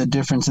think the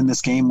difference in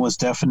this game was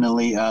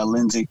definitely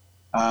Lindsay.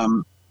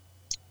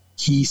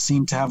 He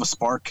seemed to have a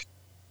spark,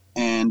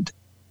 and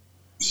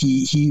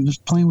he was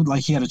playing with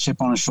like he had a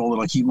chip on his shoulder,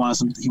 like he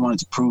wanted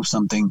to prove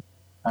something.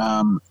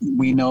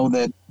 We know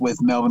that with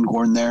Melvin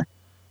Gordon there,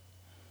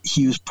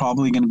 he was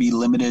probably going to be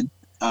limited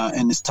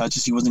in his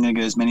touches. He wasn't going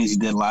to get as many as he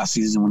did last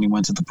season when he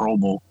went to the Pro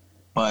Bowl.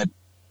 But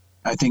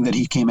I think that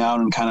he came out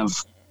and kind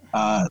of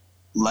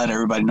let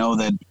everybody know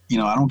that,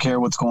 I don't care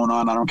what's going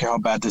on. I don't care how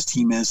bad this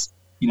team is.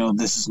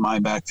 This is my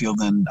backfield,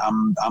 and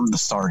I'm the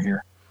star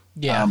here.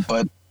 Yeah.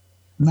 But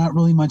not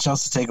really much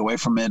else to take away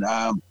from it.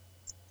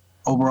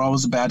 Overall, it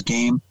was a bad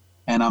game,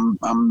 and I'm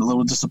a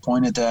little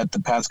disappointed that the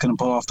Pats couldn't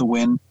pull off the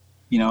win,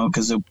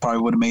 because it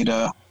probably would have made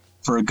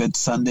for a good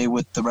Sunday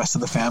with the rest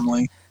of the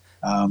family.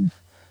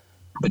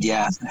 But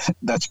yeah,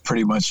 that's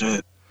pretty much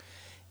it.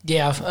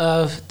 Yeah.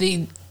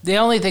 The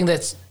only thing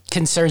that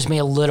concerns me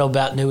a little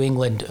about New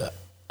England,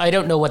 I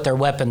don't know what their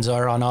weapons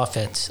are on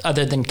offense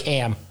other than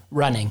Cam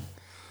running.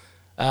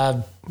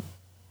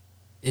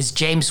 Is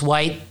James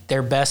White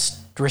their best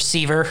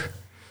receiver?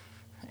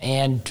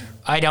 And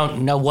I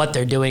don't know what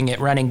they're doing at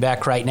running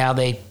back right now.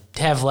 They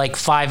have like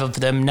 5 of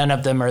them. None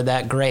of them are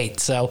that great.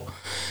 So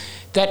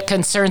that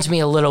concerns me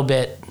a little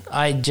bit.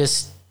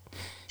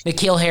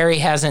 N'Keal Harry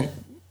hasn't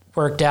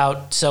worked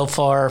out so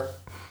far.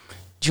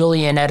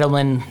 Julian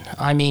Edelman,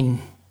 I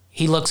mean,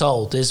 he looks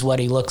old is what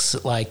he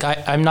looks like.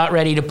 I'm not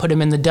ready to put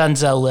him in the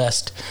Dunzo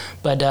list,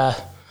 but a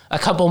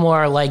couple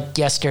more like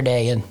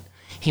yesterday, and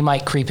he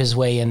might creep his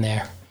way in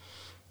there.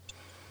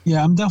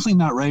 Yeah, I'm definitely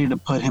not ready to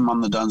put him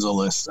on the Dunzo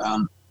list.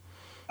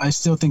 I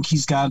still think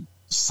he's got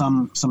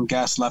some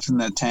gas left in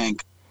that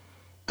tank.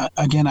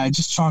 Again, I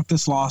just chalk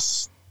this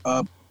loss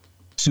up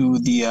to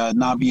the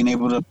not being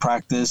able to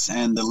practice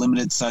and the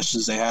limited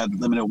sessions they had,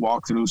 limited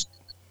walkthroughs.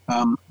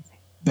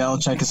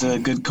 Belichick is a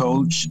good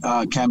coach.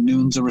 Cam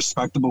Newton's a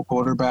respectable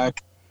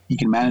quarterback. He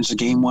can manage the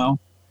game well.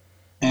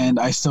 And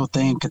I still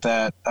think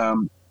that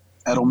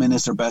Edelman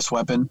is their best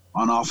weapon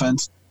on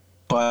offense.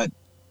 But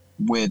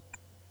with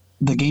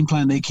the game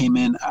plan they came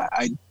in,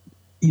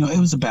 it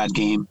was a bad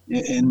game.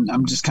 And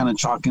I'm just kind of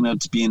chalking it up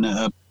to being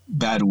a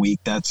bad week.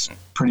 That's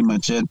pretty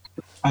much it.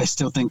 I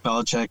still think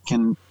Belichick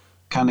can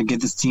kind of get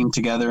this team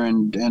together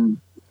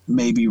and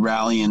maybe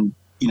rally and,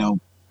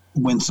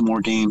 win some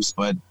more games.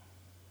 But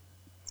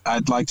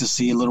I'd like to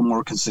see a little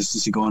more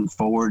consistency going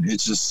forward.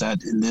 It's just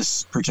that in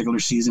this particular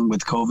season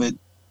with COVID,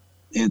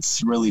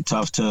 it's really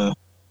tough to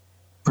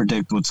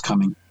predict what's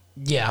coming.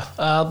 Yeah.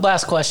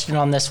 Last question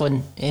on this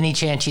one. Any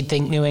chance you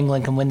think New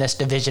England can win this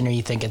division, or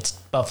you think it's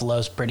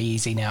Buffalo's pretty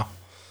easy now?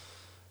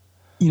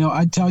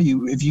 I tell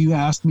you, if you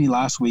asked me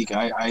last week,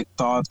 I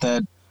thought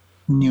that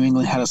New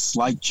England had a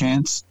slight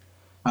chance,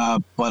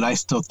 but I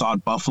still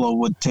thought Buffalo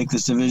would take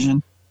this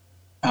division.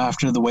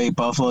 After the way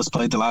Buffalo has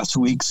played the last 2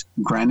 weeks,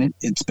 granted,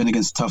 it's been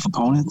against tough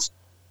opponents,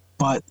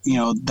 but,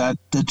 that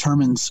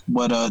determines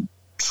what a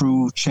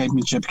true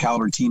championship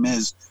caliber team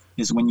is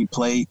when you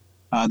play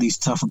these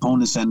tough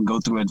opponents and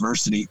go through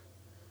adversity.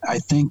 I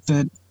think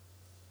that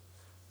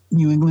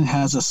New England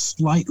has a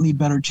slightly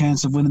better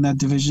chance of winning that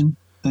division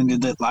than they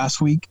did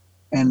last week,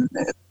 and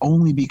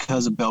only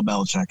because of Bill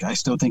Belichick. I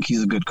still think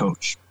he's a good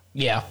coach.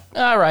 Yeah.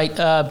 All right.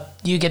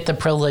 You get the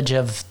privilege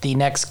of the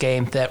next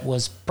game that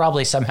was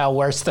probably somehow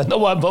worse than the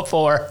one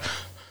before.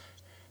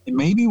 It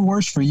may be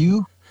worse for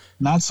you,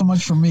 not so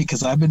much for me,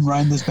 because I've been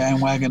riding this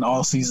bandwagon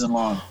all season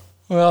long.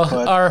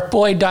 Well, our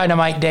boy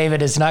Dynamite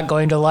David is not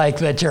going to like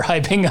that you're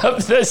hyping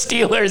up the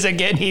Steelers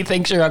again. He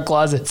thinks you're a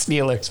closet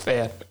Steelers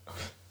fan.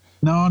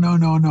 No,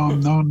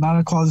 not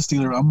a closet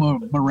Steeler.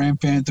 I'm a Ram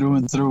fan through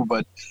and through,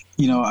 but,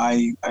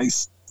 I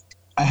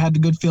had the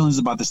good feelings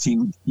about this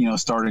team,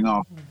 starting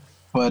off.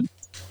 But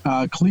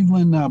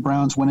Cleveland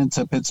Browns went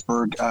into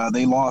Pittsburgh.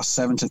 They lost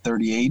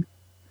 7-38.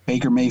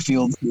 Baker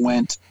Mayfield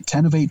went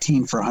 10 of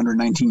 18 for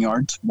 119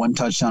 yards, 1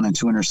 touchdown and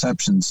 2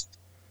 interceptions.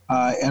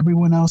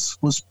 Everyone else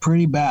was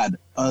pretty bad,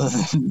 other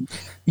than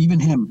even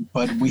him,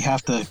 but we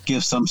have to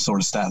give some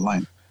sort of stat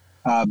line.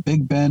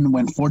 Big Ben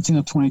went 14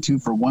 of 22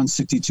 for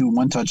 162,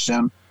 1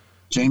 touchdown.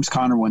 James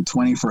Conner went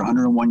 20 for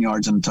 101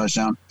 yards and a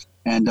touchdown.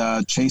 And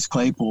Chase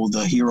Claypool,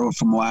 the hero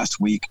from last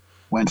week,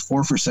 went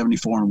 4 for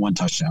 74 and 1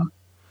 touchdown.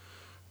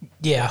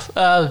 Yeah.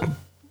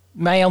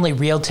 My only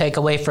real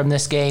takeaway from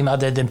this game,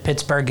 other than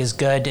Pittsburgh is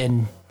good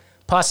and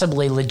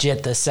possibly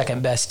legit the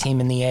second best team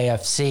in the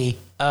AFC,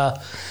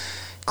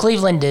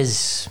 Cleveland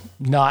is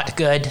not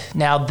good.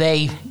 Now,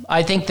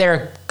 I think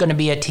they're going to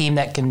be a team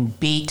that can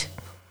beat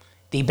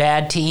the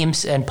bad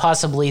teams and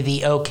possibly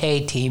the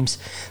okay teams.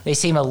 They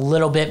seem a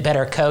little bit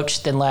better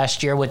coached than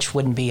last year, which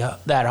wouldn't be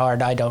that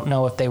hard. I don't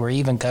know if they were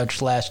even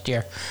coached last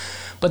year.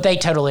 But they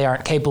totally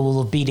aren't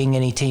capable of beating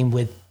any team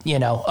with,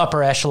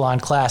 upper echelon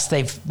class.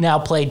 They've now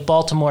played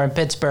Baltimore and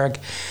Pittsburgh.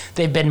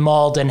 They've been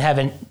mauled and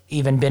haven't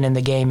even been in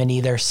the game in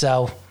either.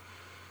 So,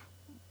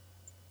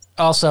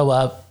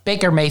 also,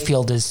 Baker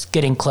Mayfield is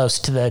getting close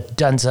to the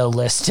Dunzo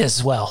list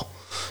as well.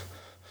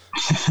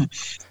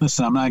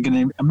 Listen,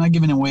 I'm not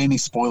giving away any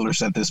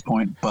spoilers at this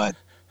point, but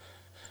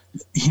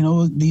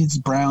these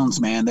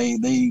Browns, man,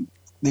 they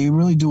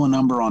really do a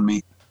number on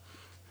me.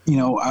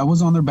 I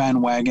was on their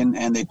bandwagon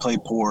and they play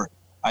poor.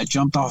 I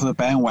jumped off the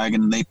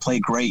bandwagon and they play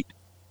great.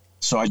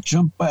 So I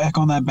jumped back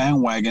on that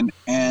bandwagon,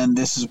 and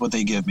this is what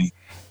they give me.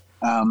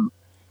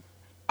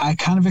 I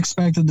kind of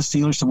expected the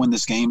Steelers to win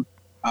this game.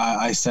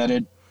 I said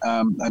it.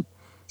 I've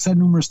said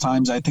numerous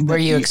times. I think. Were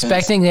you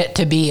expecting it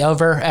to be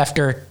over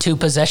after 2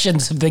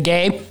 possessions of the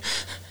game?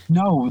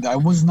 No, I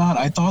was not.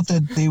 I thought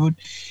that they would.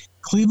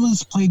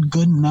 Cleveland's played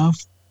good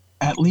enough,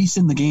 at least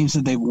in the games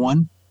that they've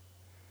won,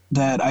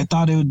 that I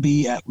thought it would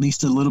be at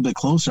least a little bit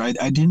closer. I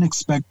didn't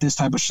expect this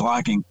type of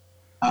shellacking.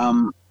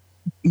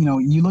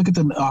 You look at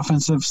the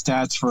offensive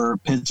stats for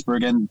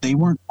Pittsburgh, and they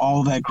weren't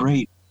all that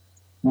great,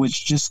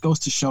 which just goes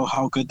to show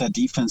how good that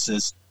defense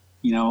is.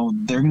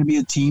 They're going to be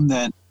a team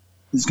that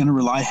is going to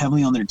rely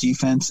heavily on their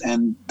defense,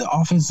 and the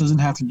offense doesn't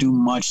have to do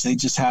much. They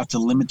just have to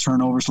limit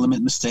turnovers,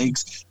 limit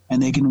mistakes,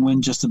 and they can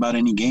win just about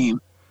any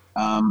game.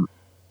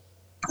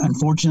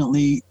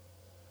 Unfortunately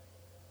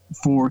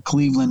for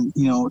Cleveland,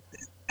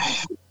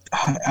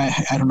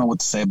 I don't know what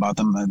to say about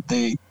them.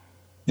 They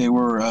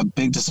were a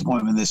big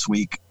disappointment this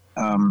week.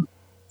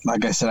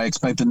 Like I said, I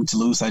expected them to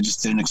lose. I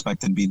just didn't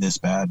expect it to be this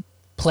bad.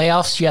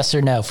 Playoffs, yes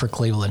or no for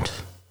Cleveland?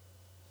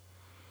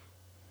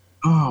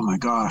 Oh my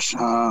gosh.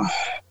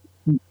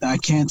 I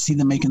can't see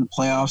them making the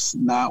playoffs,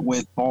 not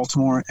with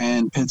Baltimore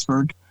and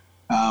Pittsburgh.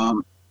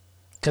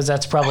 Because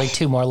that's probably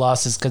 2 more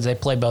losses because they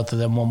play both of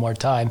them one more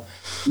time.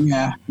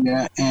 Yeah,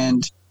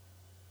 and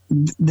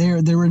they're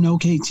an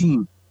okay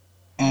team,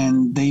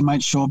 and they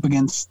might show up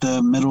against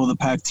the middle of the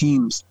pack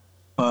teams,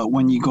 but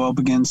when you go up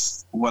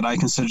against what I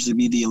consider to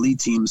be the elite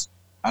teams,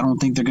 I don't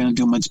think they're going to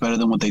do much better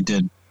than what they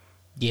did.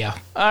 Yeah.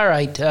 All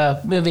right.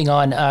 Moving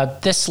on.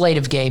 This slate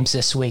of games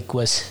this week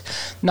was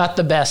not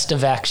the best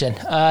of action.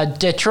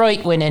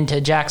 Detroit went into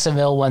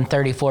Jacksonville, won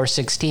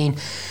 34-16.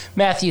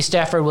 Matthew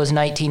Stafford was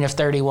 19 of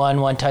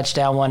 31, 1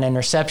 touchdown, 1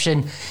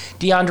 interception.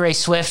 DeAndre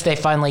Swift, they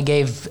finally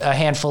gave a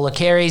handful of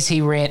carries.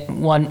 He ran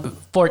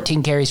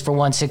 14 carries for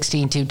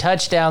 116, 2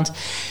 touchdowns.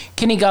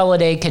 Kenny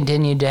Golladay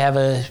continued to have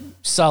a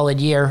solid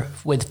year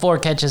with 4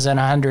 catches and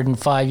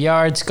 105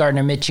 yards.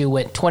 Gardner Minshew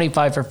went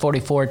 25 for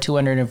 44,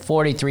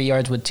 243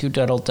 yards with 2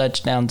 total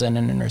touchdowns and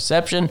an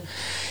interception.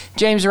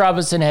 James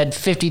Robinson had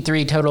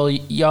 53 total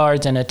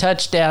yards and a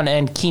touchdown,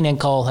 and Keenan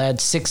Cole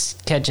had 6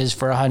 catches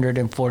for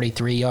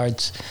 143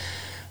 yards.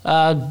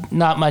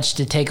 Not much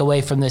to take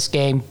away from this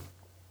game.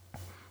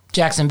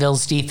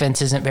 Jacksonville's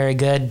defense isn't very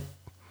good.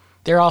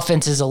 Their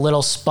offense is a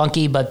little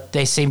spunky, but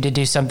they seem to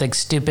do something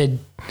stupid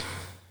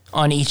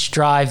on each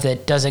drive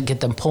that doesn't get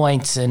them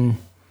points, and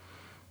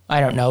I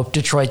don't know.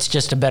 Detroit's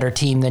just a better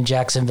team than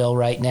Jacksonville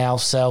right now,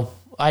 so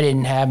I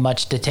didn't have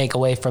much to take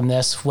away from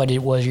this. What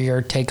were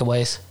your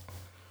takeaways?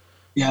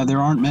 Yeah, there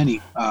aren't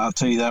many. I'll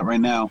tell you that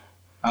right now.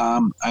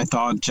 I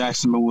thought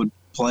Jacksonville would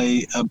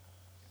play a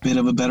bit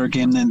of a better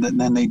game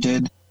than they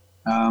did,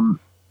 and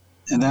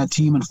that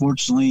team,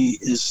 unfortunately,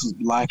 is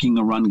lacking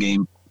a run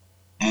game.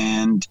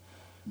 And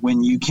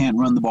when you can't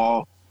run the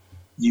ball,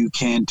 you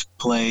can't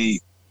play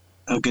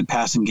a good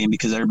passing game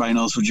because everybody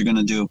knows what you're going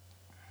to do.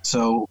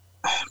 So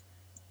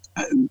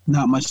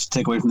not much to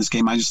take away from this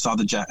game. I just thought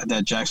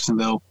that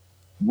Jacksonville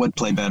would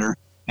play better.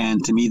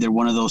 And to me, they're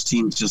one of those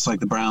teams, just like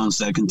the Browns,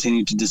 that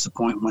continue to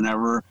disappoint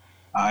whenever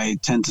I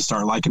tend to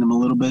start liking them a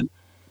little bit.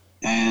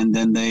 And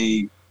then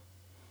they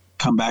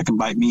come back and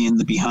bite me in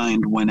the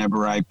behind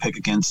whenever I pick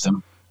against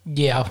them.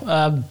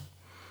 Yeah.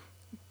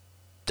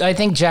 I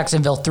think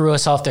Jacksonville threw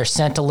us off their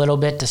scent a little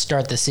bit to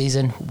start the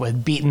season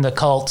with beating the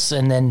Colts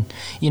and then,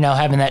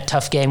 having that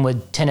tough game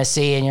with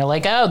Tennessee. And you're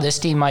like, oh, this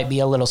team might be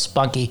a little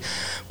spunky.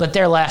 But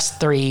their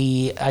last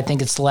 3, I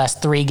think it's the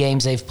last 3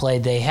 games they've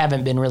played, they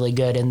haven't been really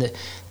good. And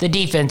the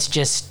defense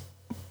just,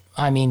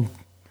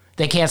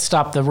 they can't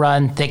stop the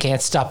run. They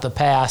can't stop the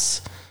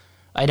pass.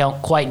 I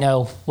don't quite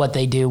know what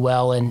they do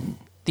well. And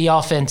the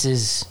offense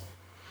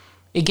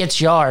it gets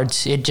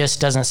yards. It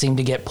just doesn't seem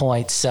to get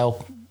points.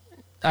 So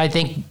I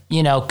think,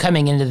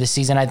 coming into the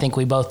season, I think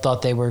we both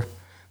thought they were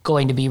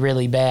going to be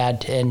really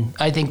bad. And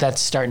I think that's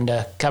starting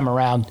to come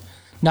around.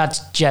 Not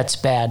Jets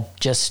bad,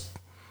 just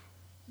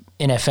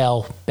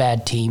NFL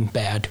bad team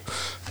bad.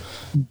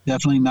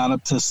 Definitely not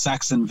up to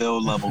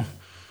Saxonville level.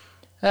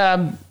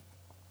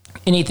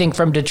 Anything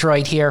from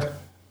Detroit here?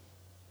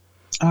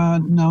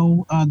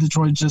 No,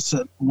 Detroit's just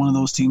one of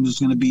those teams who's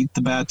going to beat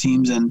the bad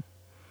teams, and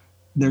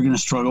they're going to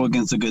struggle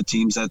against the good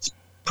teams. That's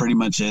pretty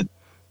much it.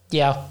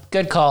 Yeah,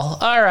 good call.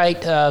 All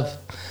right.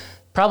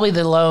 Probably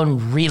the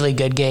lone really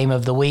good game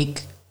of the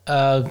week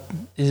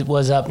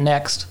was up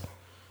next.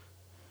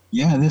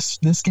 Yeah,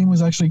 this game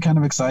was actually kind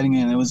of exciting,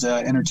 and it was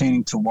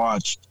entertaining to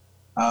watch.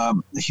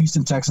 The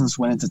Houston Texans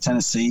went into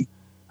Tennessee.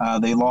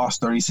 They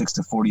lost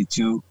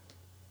 36-42.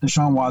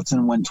 Deshaun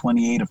Watson went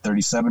 28 of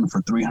 37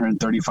 for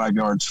 335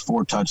 yards,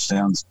 4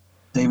 touchdowns.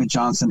 David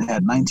Johnson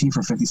had 19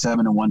 for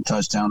 57 and 1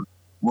 touchdown.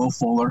 Will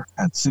Fuller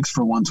had 6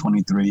 for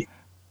 123.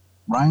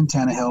 Ryan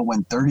Tannehill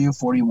went 30 of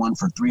 41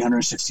 for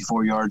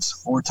 364 yards,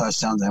 4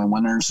 touchdowns, and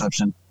 1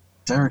 interception.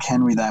 Derrick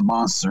Henry, that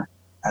monster,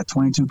 had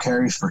 22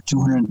 carries for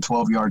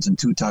 212 yards and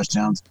 2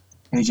 touchdowns.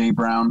 A.J.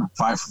 Brown,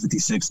 5 for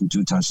 56 and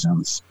 2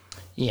 touchdowns.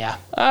 Yeah.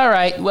 All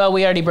right. Well,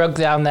 we already broke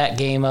down that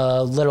game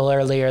a little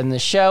earlier in the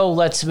show.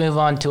 Let's move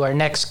on to our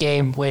next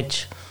game,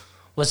 which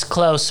was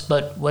close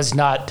but was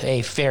not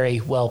a very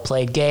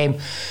well-played game.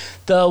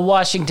 The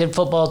Washington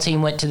football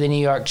team went to the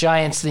New York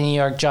Giants. The New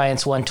York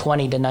Giants won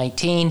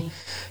 20-19.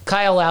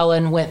 Kyle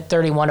Allen went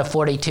 31 of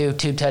 42,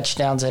 2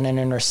 touchdowns and an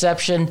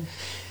interception.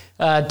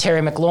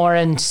 Terry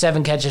McLaurin,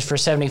 7 catches for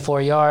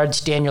 74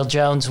 yards. Daniel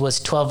Jones was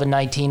 12 and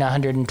 19,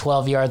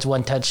 112 yards,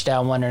 1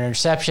 touchdown, 1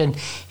 interception.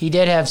 He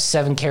did have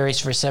 7 carries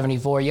for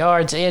 74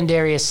 yards, and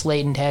Darius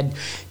Slayton had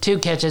 2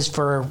 catches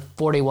for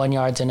 41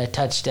 yards and a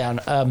touchdown.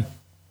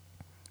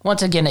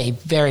 Once again, a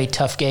very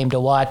tough game to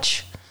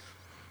watch.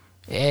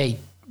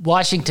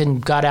 Washington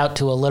got out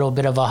to a little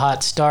bit of a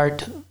hot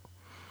start,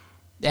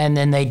 and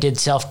then they did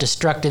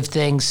self-destructive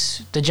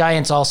things. The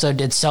Giants also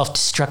did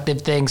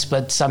self-destructive things,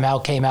 but somehow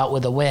came out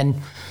with a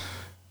win.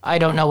 I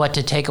don't know what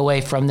to take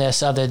away from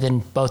this other than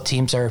both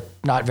teams are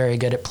not very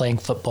good at playing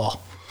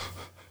football.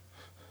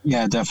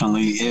 Yeah,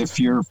 definitely. If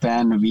you're a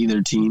fan of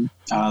either team,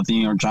 the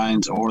New York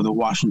Giants or the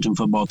Washington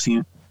football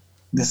team,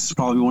 this is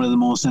probably one of the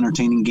most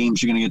entertaining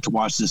games you're going to get to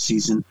watch this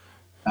season.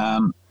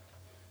 A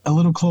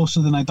little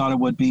closer than I thought it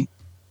would be.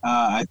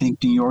 I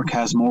think New York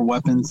has more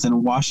weapons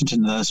than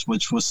Washington does,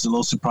 which was a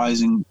little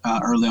surprising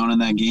early on in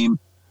that game,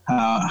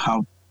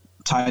 how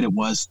tight it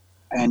was.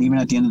 And even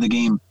at the end of the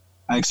game,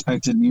 I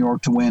expected New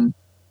York to win,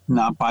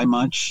 not by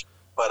much,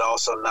 but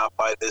also not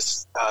by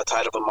this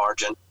tight of a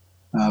margin.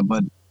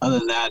 But other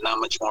than that, not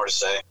much more to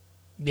say.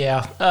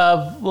 Yeah,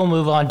 we'll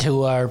move on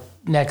to our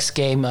next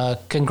game.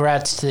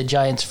 Congrats to the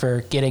Giants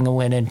for getting a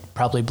win and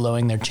probably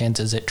blowing their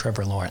chances at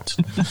Trevor Lawrence.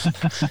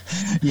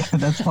 Yeah,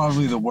 that's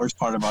probably the worst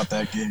part about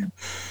that game.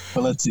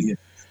 But let's see.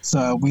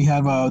 So we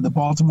have the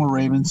Baltimore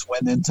Ravens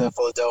went into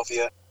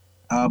Philadelphia.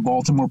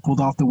 Baltimore pulled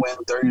off the win,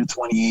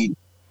 30-28.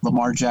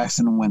 Lamar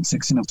Jackson went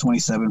 16 of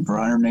 27 for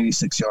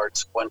 186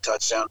 yards, 1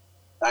 touchdown,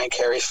 9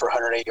 carries for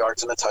 108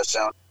 yards and a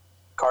touchdown.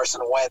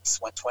 Carson Wentz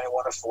went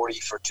 21 of 40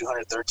 for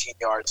 213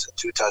 yards and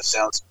 2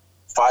 touchdowns,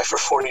 5 for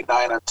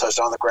 49 untouched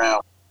on the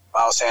ground.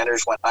 Miles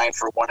Sanders went 9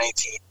 for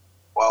 118.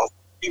 Well,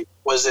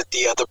 was it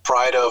the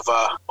pride of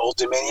Old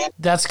Dominion?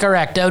 That's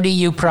correct.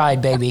 ODU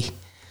pride, baby.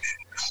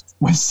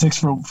 Went 6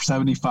 for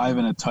 75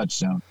 and a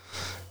touchdown.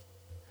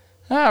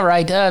 All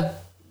right.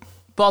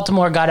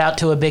 Baltimore got out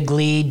to a big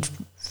lead.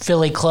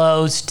 Philly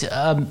closed.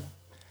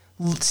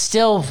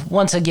 Still,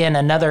 once again,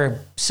 another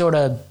sort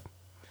of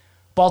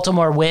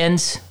Baltimore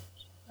wins.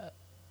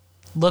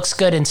 Looks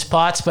good in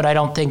spots, but I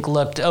don't think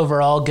looked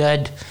overall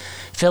good.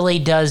 Philly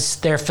does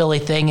their Philly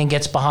thing and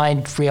gets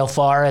behind real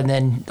far, and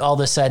then all of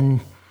a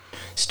sudden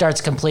starts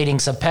completing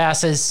some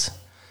passes.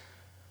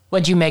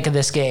 What'd you make of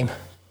this game?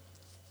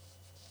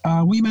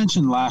 We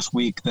mentioned last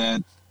week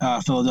that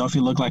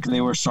Philadelphia looked like they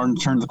were starting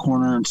to turn the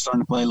corner and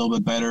starting to play a little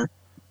bit better.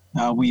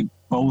 We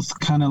both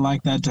kind of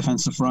like that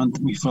defensive front.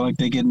 We feel like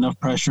they get enough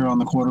pressure on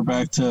the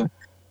quarterback to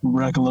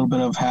wreak a little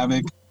bit of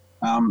havoc.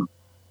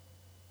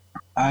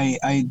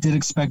 I did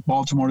expect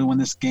Baltimore to win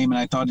this game, and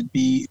I thought it'd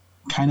be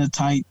kind of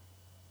tight.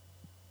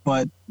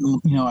 But,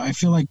 I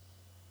feel like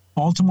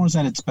Baltimore's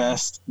at its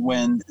best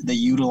when they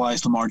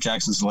utilize Lamar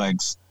Jackson's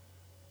legs.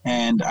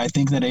 And I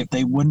think that if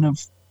they wouldn't have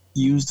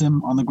used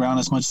him on the ground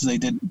as much as they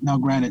did, now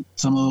granted,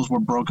 some of those were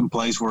broken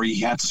plays where he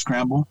had to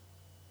scramble.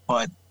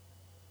 But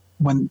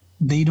when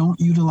they don't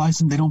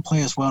utilize him, they don't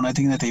play as well. And I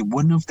think that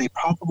they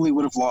probably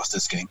would have lost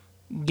this game.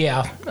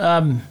 Yeah.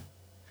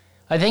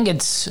 I think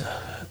it's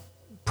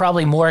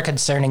probably more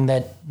concerning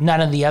that none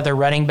of the other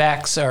running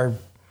backs are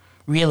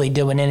really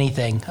doing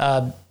anything.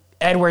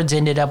 Edwards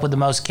ended up with the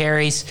most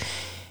carries,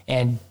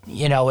 and,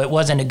 it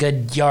wasn't a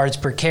good yards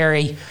per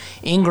carry.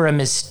 Ingram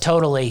is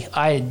totally,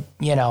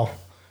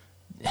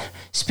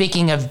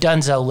 speaking of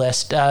Dunzo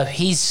list,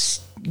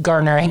 he's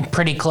garnering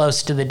pretty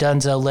close to the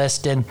Dunzo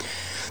list, and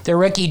the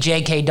rookie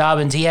J.K.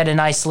 Dobbins, he had a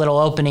nice little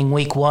opening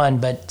week 1,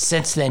 but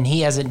since then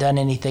he hasn't done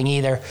anything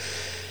either.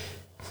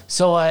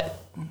 So,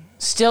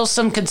 still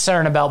some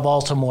concern about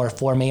Baltimore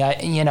for me.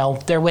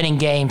 They're winning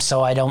games,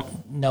 so I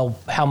don't know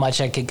how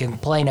much I could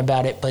complain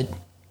about it, but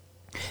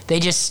they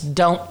just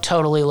don't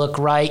totally look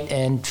right.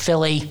 And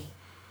Philly,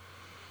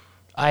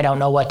 I don't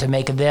know what to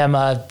make of them.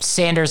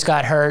 Sanders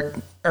got hurt.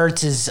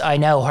 Ertz is, I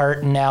know,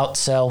 hurt and out,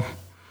 so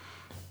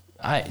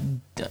I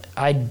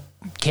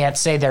can't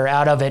say they're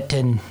out of it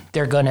and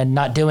they're going to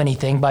not do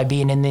anything by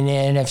being in the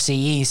NFC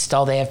East.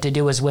 All they have to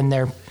do is win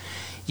their,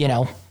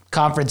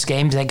 conference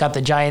games. They got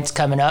the Giants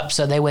coming up,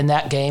 so they win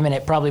that game, and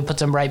it probably puts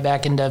them right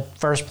back into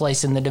first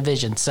place in the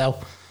division.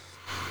 So,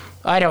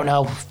 I don't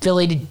know.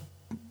 Philly,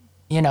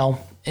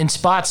 in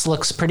spots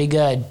looks pretty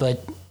good,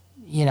 but,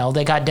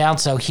 they got down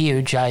so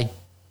huge. That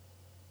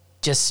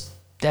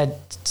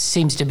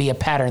seems to be a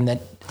pattern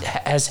that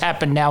has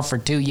happened now for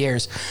 2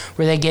 years,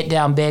 where they get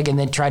down big and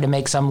then try to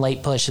make some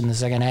late push in the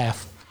second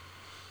half.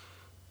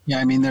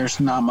 Yeah,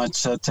 there's not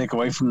much to take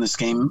away from this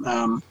game.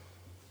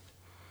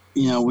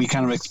 We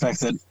kind of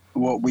expected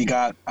what we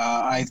got.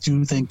 I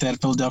do think that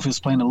Philadelphia's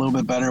playing a little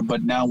bit better,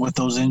 but now with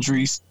those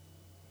injuries,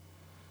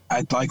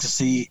 I'd like to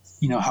see,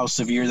 how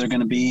severe they're going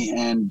to be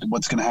and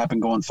what's going to happen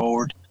going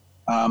forward.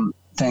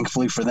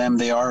 Thankfully for them,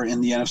 they are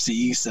in the NFC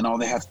East, and all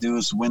they have to do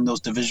is win those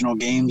divisional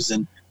games,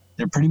 and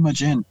they're pretty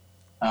much in.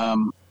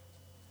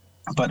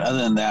 But other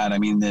than that,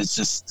 it's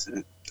just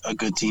a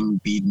good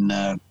team beating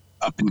an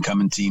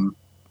up-and-coming team.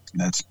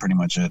 That's pretty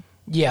much it.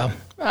 Yeah.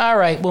 All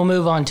right, we'll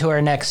move on to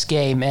our next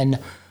game, and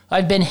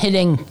I've been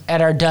hitting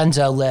at our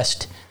Dunzo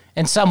list,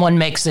 And someone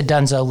makes the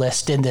Dunzo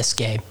list in this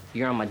game.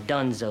 You're on my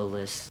Dunzo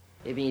list.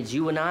 It means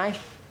you and I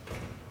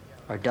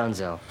are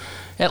Dunzo.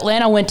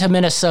 Atlanta went to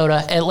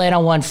Minnesota. Atlanta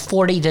won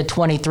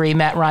 40-23.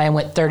 Matt Ryan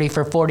went 30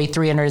 for 40,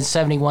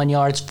 371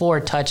 yards,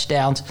 4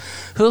 touchdowns.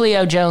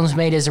 Julio Jones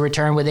made his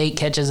return with 8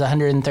 catches,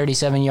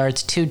 137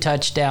 yards, 2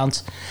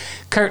 touchdowns.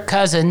 Kirk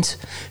Cousins,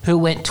 who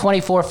went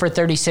 24 for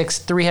 36,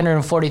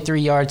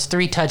 343 yards,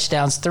 3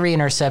 touchdowns, 3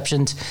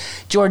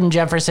 interceptions. Jordan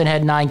Jefferson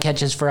had 9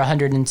 catches for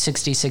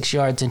 166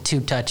 yards and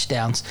 2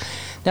 touchdowns.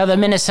 Now, the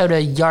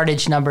Minnesota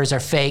yardage numbers are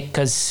fake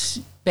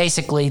because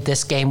basically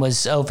this game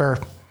was over,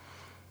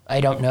 I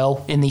don't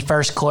know, in the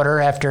first quarter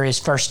after his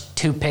first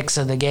 2 picks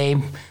of the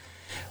game.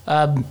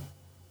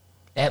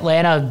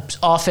 Atlanta's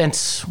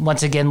offense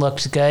once again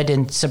looked good,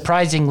 and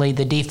surprisingly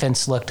the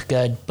defense looked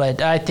good.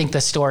 But I think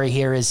the story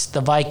here is the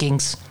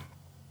Vikings,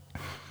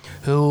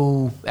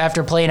 who,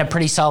 after playing a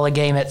pretty solid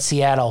game at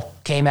Seattle,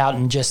 came out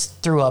and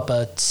just threw up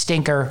a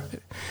stinker,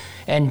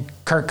 and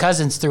Kirk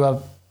Cousins threw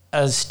up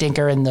a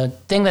stinker. And the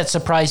thing that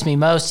surprised me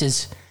most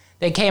is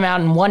they came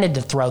out and wanted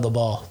to throw the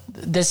ball.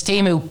 This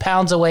team who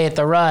pounds away at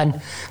the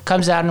run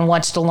comes out and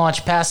wants to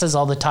launch passes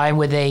all the time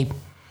with a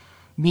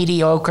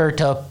mediocre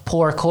to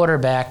poor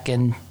quarterback,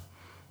 and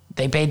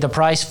they paid the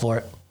price for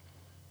it.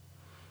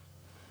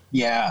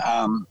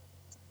 Yeah,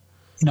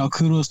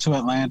 kudos to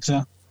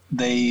Atlanta.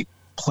 They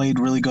played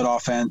really good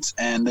offense,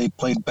 and they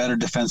played better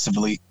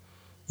defensively,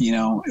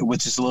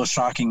 which is a little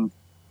shocking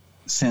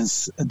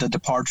since the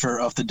departure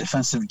of the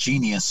defensive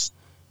genius.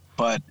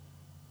 But,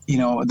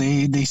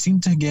 they seem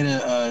to get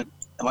an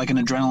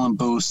adrenaline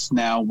boost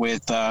now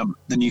with the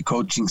new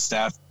coaching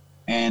staff,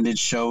 and it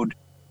showed.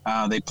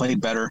 They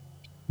played better.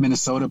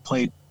 Minnesota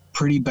played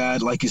pretty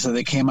bad. Like you said,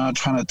 they came out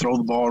trying to throw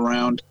the ball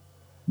around,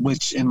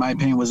 which in my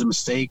opinion was a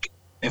mistake.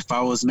 If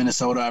I was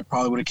Minnesota, I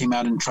probably would have came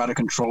out and tried to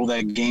control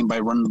that game by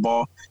running the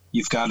ball.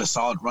 You've got a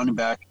solid running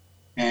back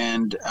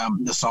and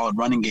the solid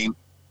running game.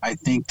 I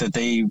think that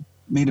they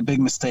made a big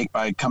mistake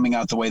by coming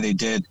out the way they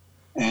did,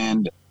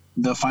 and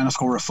the final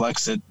score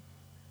reflects it.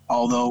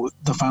 Although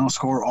the final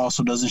score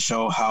also doesn't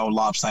show how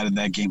lopsided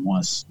that game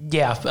was.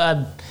 Yeah,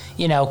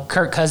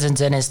 Kirk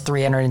Cousins and his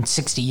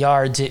 360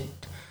 yards, it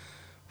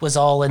was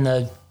all in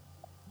the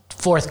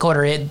fourth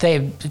quarter.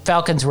 The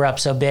Falcons were up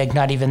so big,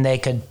 not even they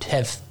could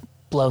have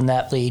blown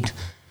that lead.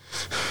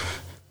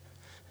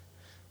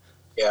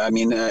 Yeah,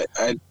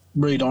 I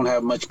really don't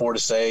have much more to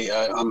say.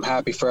 I'm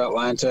happy for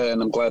Atlanta,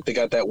 and I'm glad they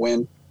got that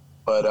win.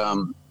 But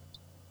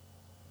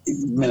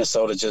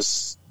Minnesota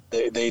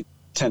they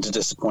tend to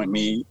disappoint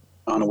me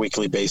on a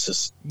weekly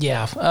basis.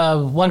 Yeah.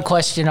 One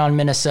question on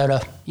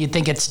Minnesota. You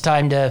think it's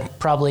time to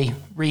probably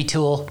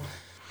retool?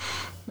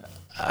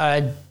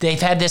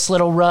 They've had this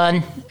little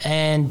run,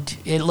 and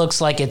it looks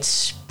like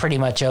it's pretty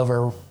much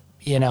over,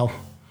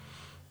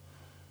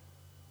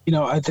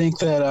 I think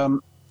that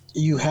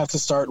you have to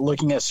start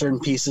looking at certain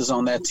pieces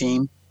on that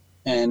team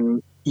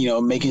and,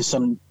 making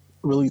some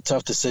really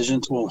tough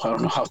decisions. Well, I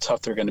don't know how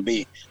tough they're going to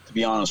be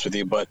honest with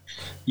you, but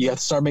you have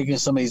to start making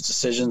some of these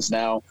decisions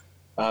now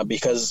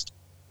because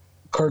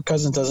Kirk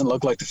Cousins doesn't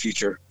look like the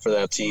future for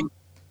that team.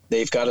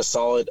 They've got a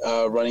solid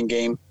running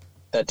game.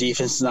 That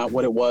defense is not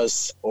what it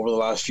was over the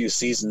last few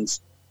seasons.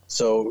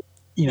 So,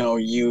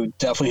 you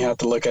definitely have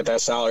to look at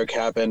that salary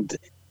cap and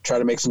try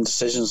to make some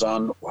decisions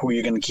on who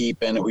you're going to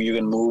keep and who you're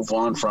going to move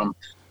on from,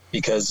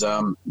 because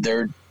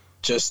they're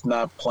just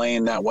not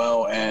playing that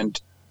well. And,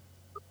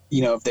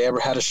 if they ever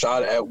had a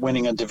shot at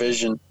winning a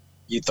division,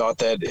 you thought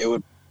that it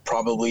would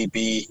probably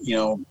be,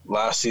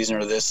 last season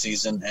or this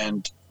season,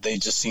 and they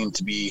just seem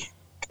to be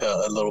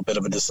a little bit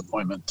of a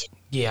disappointment.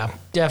 Yeah,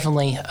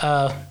 definitely.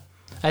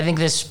 I think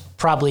this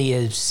probably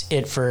is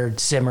it for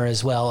Zimmer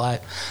as well. I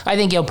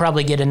think he'll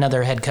probably get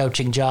another head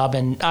coaching job,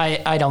 and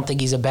I don't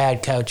think he's a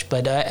bad coach,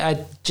 but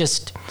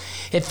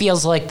it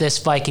feels like this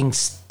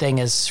Vikings thing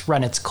has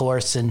run its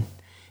course, and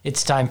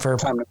it's time for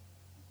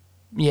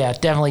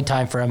definitely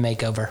time for a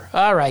makeover.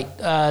 All right,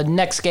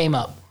 next game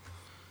up.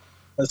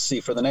 Let's see.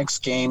 For the next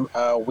game,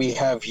 we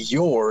have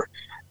your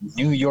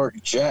New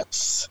York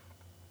Jets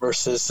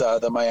versus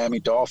the Miami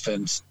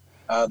Dolphins.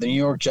 The New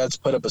York Jets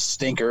put up a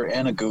stinker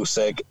and a goose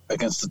egg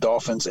against the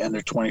Dolphins and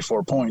their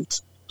 24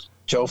 points.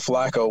 Joe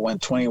Flacco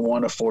went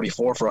 21 of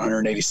 44 for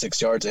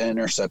 186 yards and an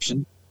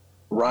interception.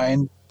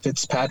 Ryan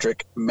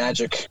Fitzpatrick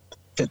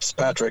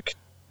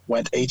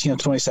went 18 of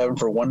 27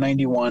 for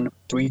 191,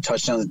 3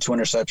 touchdowns and 2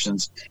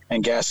 interceptions.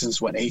 And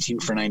Gaskins went 18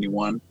 for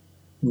 91.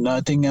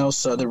 Nothing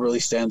else that really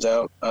stands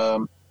out.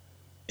 What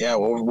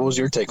was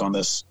your take on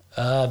this?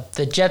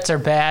 The Jets are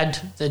bad.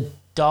 The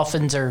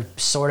Dolphins are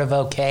sort of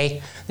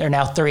okay. They're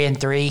now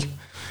 3-3.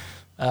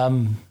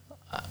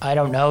 I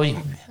don't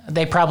know.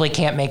 They probably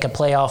can't make a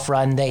playoff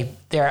run.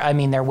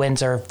 Their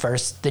wins are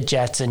first the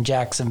Jets and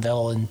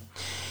Jacksonville and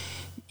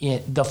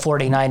the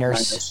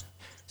 49ers.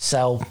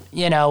 So,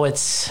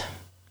 it's,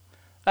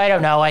 I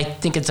don't know. I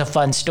think it's a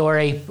fun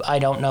story. I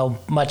don't know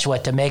much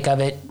what to make of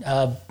it.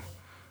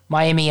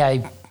 Miami,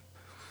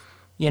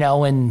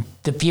 in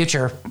the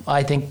future,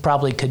 I think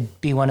probably could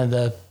be one of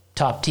the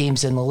top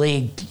teams in the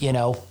league,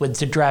 with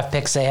the draft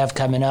picks they have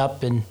coming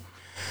up. And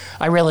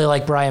I really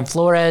like Brian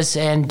Flores,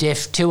 and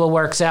if Tua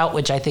works out,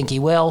 which I think he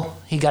will,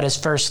 he got his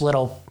first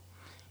little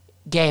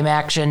game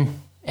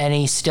action, and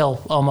he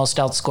still almost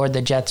outscored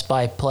the Jets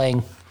by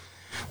playing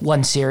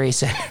one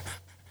series and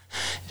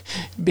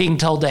being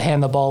told to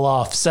hand the ball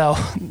off. So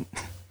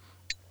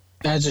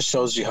that just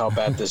shows you how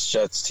bad this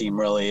Jets team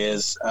really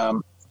is.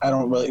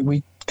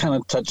 We kind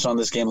of touched on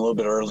this game a little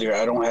bit earlier.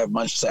 I don't have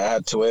much to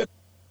add to it,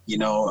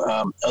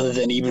 other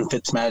than even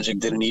Fitzmagic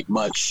didn't need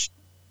much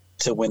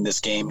to win this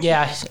game.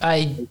 Yeah,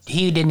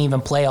 he didn't even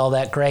play all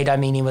that great. I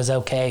mean, he was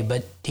okay,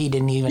 but he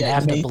didn't even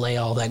have to play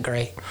all that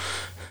great.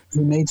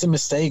 He made some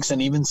mistakes,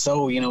 and even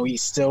so, he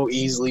still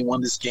easily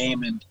won this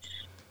game. And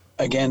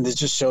again, this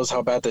just shows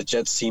how bad the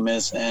Jets team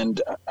is,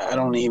 and I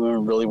don't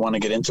even really want to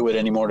get into it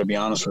anymore, to be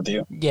honest with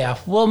you. Yeah,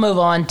 we'll move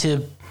on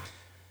to,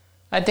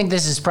 I think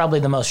this is probably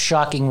the most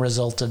shocking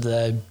result of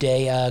the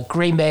day.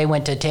 Green Bay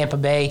went to Tampa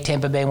Bay.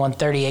 Tampa Bay won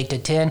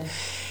 38-10.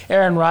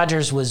 Aaron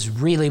Rodgers was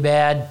really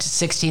bad,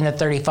 16 of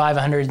 35,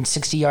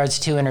 160 yards,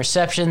 2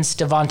 interceptions.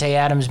 Devontae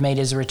Adams made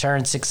his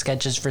return, 6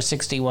 catches for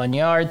 61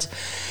 yards.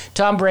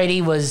 Tom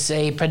Brady was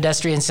a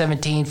pedestrian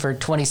 17 for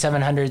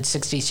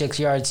 2,766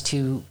 yards,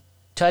 2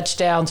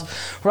 touchdowns.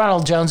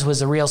 Ronald Jones was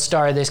the real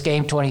star of this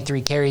game,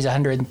 23 carries,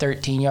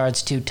 113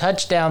 yards, 2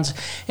 touchdowns.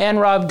 And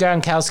Rob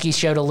Gronkowski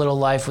showed a little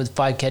life with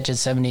 5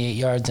 catches, 78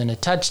 yards, and a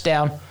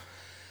touchdown.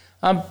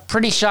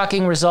 Pretty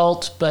shocking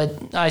result,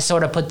 but I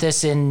sort of put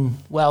this in,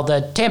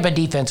 the Tampa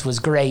defense was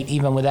great,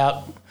 even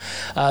without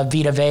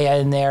Vita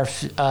Vea in there.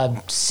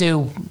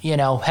 Sue,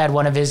 had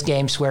one of his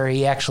games where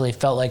he actually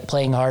felt like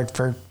playing hard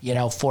for,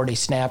 40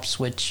 snaps,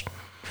 which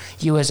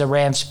you as a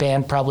Rams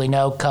fan probably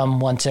know come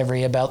once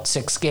every about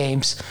 6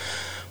 games.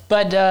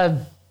 But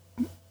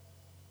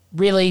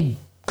really,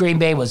 Green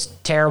Bay was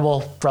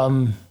terrible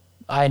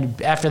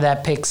after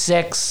that pick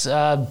 6.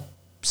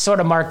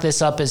 Sort of marked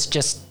this up as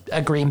just a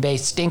Green Bay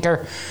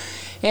stinker.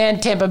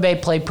 And Tampa Bay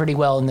played pretty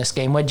well in this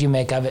game. What did you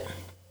make of it?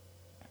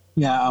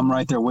 Yeah, I'm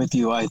right there with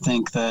you. I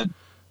think that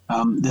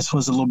this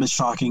was a little bit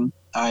shocking.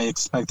 I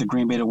expected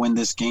Green Bay to win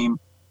this game.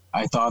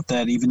 I thought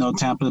that even though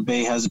Tampa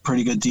Bay has a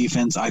pretty good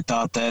defense, I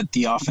thought that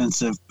the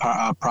offensive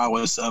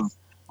prowess of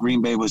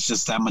Green Bay was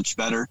just that much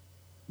better,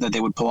 that they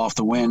would pull off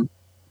the win.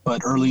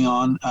 But early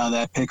on,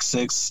 that pick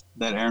 6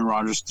 that Aaron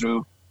Rodgers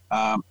threw,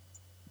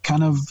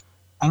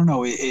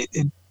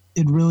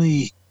 it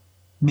really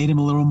made him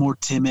a little more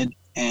timid,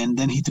 and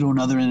then he threw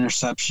another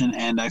interception,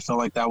 and I felt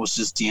like that was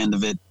just the end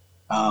of it.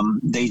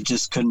 They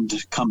just couldn't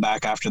come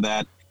back after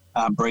that.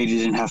 Brady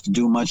didn't have to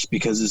do much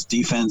because his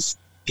defense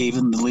gave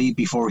him the lead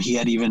before he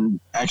had even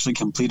actually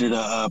completed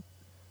a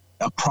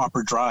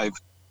proper drive.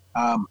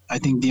 I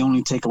think the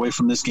only takeaway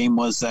from this game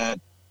was that,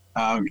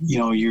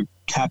 you're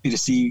happy to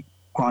see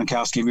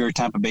Gronkowski. If you're a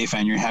Tampa Bay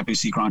fan, you're happy to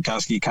see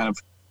Gronkowski kind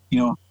of,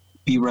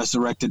 be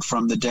resurrected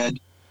from the dead.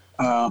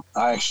 I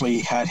actually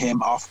had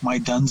him off my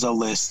Dunzo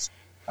list.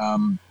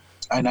 And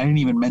I didn't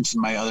even mention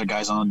my other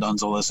guys on the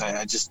Dunzo list.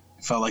 I just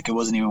felt like it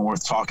wasn't even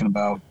worth talking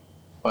about.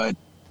 But,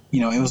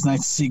 it was nice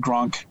to see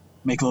Gronk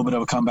make a little bit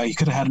of a comeback. He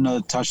could have had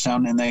another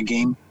touchdown in that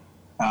game,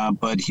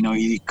 but,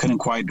 he couldn't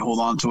quite hold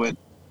on to it.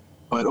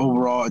 But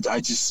overall, I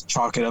just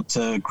chalk it up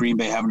to Green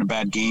Bay having a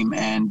bad game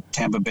and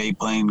Tampa Bay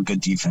playing good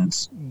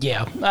defense.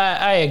 Yeah,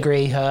 I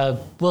agree.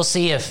 We'll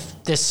see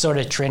if this sort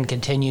of trend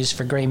continues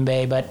for Green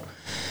Bay, but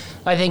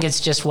I think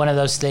it's just one of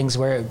those things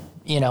where,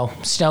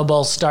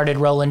 snowballs started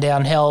rolling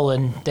downhill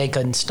and they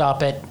couldn't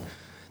stop it.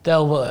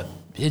 Though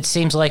it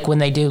seems like when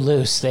they do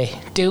lose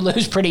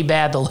pretty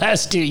bad the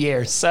last 2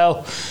 years.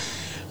 So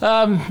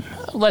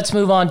let's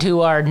move on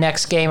to our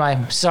next game.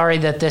 I'm sorry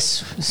that this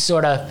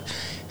sort of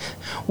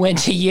went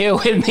to you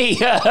in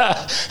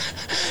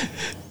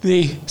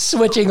the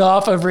switching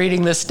off of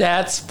reading the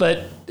stats,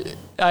 but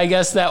I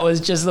guess that was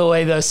just the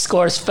way the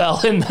scores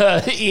fell in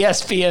the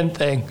ESPN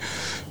thing.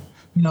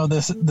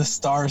 The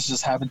stars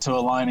just happen to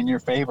align in your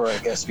favor, I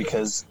guess,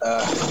 because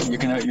you're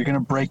gonna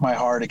break my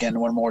heart again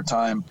one more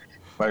time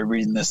by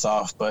reading this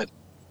off. But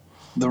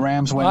the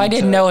Rams went. I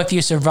didn't know if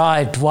you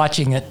survived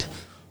watching it.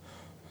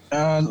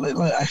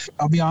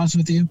 I'll be honest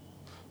with you.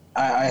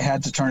 I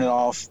had to turn it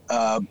off.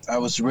 I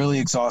was really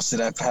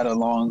exhausted. I've had a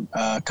long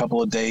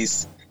couple of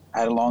days. I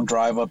had a long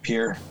drive up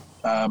here,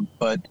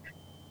 but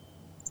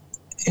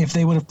if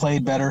they would have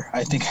played better,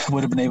 I think I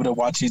would have been able to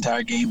watch the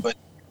entire game. But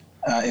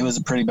it was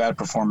a pretty bad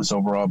performance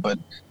overall. But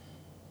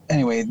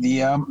anyway,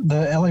 the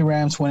LA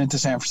Rams went into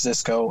San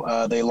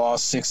Francisco. They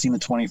lost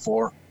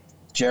 16-24.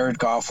 Jared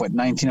Goff went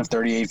 19 of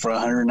 38 for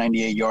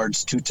 198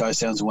 yards, 2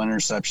 touchdowns, 1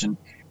 interception.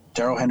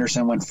 Darrell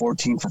Henderson went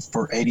 14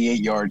 for 88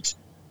 yards.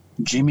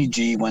 Jimmy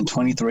G went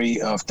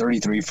 23 of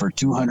 33 for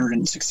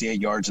 268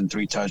 yards and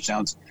 3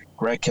 touchdowns.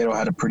 Greg Kittle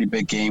had a pretty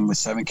big game with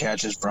 7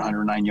 catches for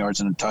 109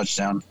 yards and a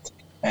touchdown.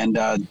 And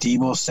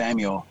Deebo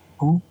Samuel,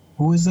 who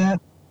is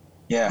that?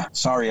 Yeah,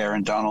 sorry,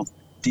 Aaron Donald.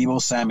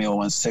 Deebo Samuel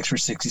went 6 for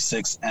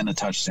 66 and a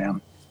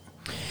touchdown.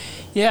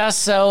 Yeah,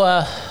 so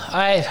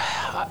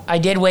I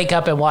did wake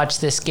up and watch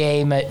this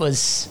game. It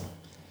was,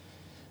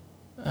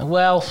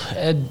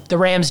 the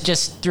Rams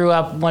just threw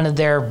up one of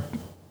their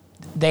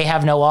they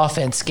have no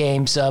offense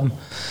games.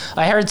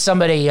 I heard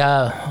somebody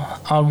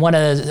on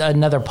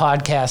another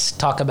podcast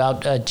talk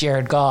about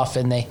Jared Goff,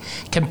 and they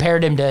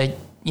compared him to,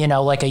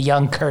 like a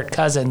young Kirk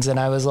Cousins, and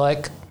I was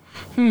like,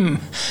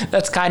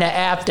 that's kind of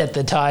apt at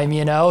the time,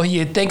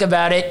 You think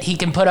about it, he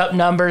can put up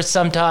numbers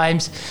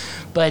sometimes,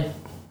 but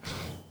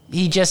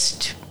you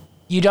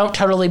don't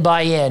totally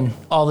buy in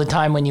all the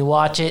time when you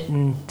watch it,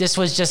 and this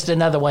was just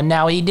another one.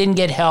 Now, he didn't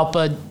get help,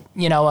 a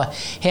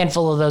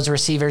handful of those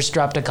receivers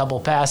dropped a couple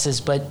passes,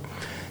 but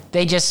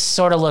they just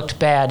sort of looked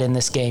bad in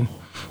this game.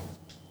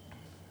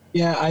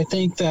 Yeah, I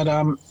think that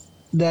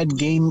that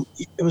game,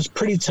 it was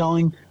pretty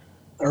telling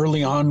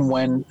early on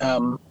when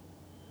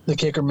the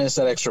kicker missed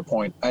that extra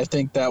point. I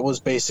think that was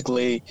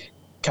basically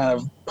kind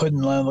of putting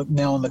the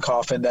nail in the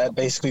coffin. That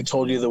basically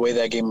told you the way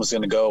that game was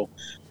going to go.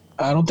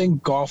 I don't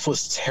think Goff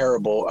was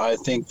terrible. I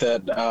think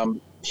that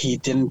he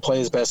didn't play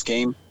his best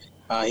game.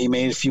 He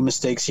made a few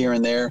mistakes here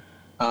and there,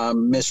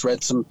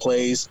 misread some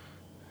plays.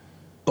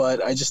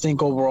 But I just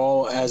think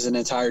overall, as an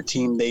entire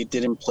team, they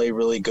didn't play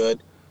really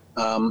good.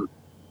 I've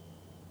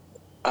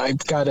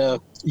got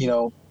a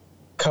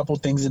couple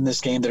things in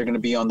this game that are going to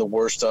be on the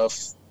worst of,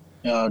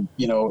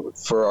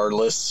 for our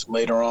lists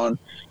later on.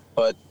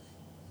 But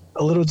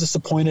a little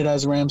disappointed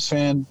as a Rams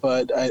fan.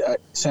 But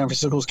San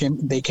Francisco's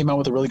came out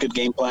with a really good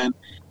game plan.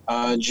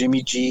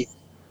 Jimmy G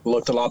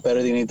looked a lot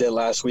better than he did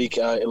last week.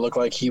 It looked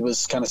like he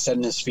was kind of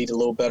setting his feet a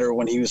little better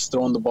when he was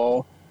throwing the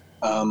ball.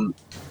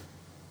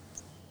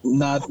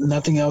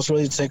 Nothing else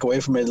really to take away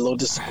from it. A little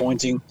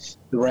disappointing.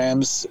 The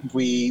Rams,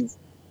 we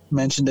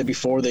mentioned it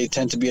before, they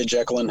tend to be a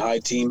Jekyll and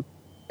Hyde team.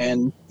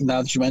 And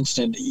now that you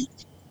mentioned it,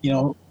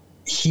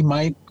 he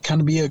might kind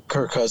of be a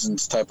Kirk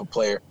Cousins type of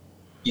player.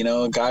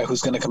 A guy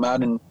who's going to come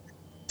out and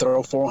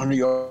throw 400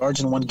 yards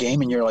in one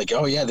game, and you're like,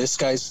 oh, yeah, this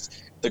guy's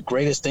the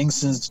greatest thing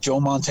since Joe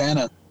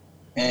Montana.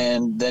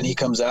 And then he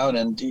comes out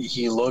and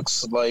he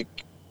looks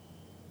like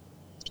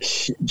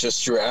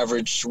just your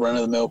average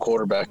run-of-the-mill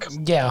quarterback.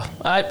 Yeah,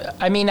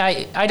 I mean,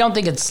 I don't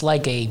think it's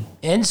like a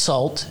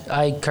insult.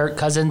 Kirk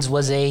Cousins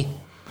was a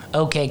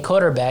okay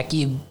quarterback.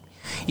 You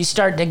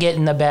start to get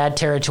in the bad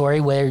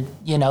territory where,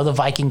 the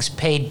Vikings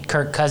paid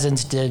Kirk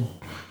Cousins to,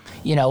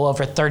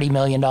 over $30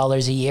 million a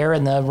year,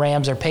 and the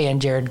Rams are paying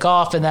Jared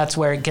Goff, and that's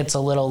where it gets a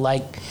little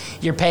like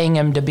you're paying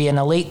him to be an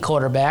elite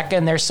quarterback,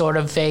 and they're sort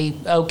of a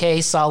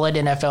okay, solid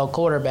NFL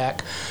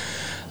quarterback.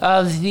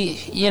 I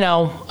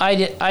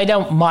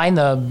don't mind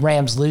the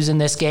Rams losing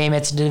this game.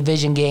 It's a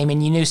division game,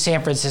 and you knew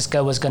San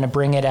Francisco was going to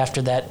bring it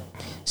after that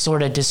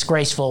sort of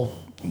disgraceful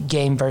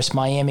game versus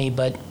Miami,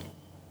 but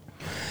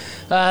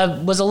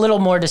was a little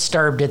more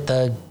disturbed at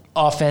the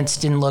offense.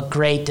 Didn't look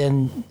great,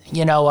 and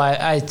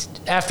I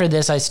after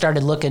this I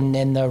started looking,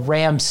 and the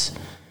Rams,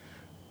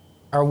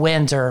 our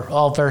wins are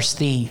all versus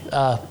the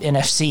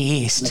NFC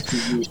East,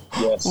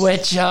 yes.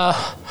 Which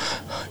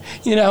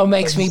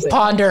makes me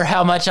ponder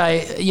how much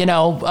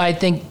I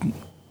think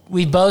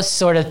we both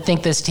sort of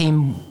think this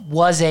team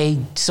was a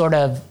sort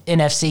of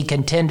NFC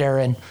contender,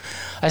 and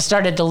I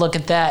started to look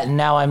at that, and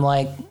now I'm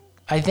like,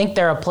 I think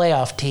they're a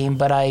playoff team,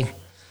 but I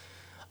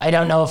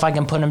don't know if I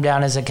can put them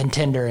down as a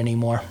contender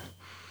anymore.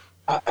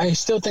 I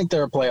still think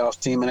they're a playoff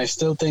team, and I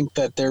still think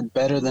that they're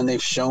better than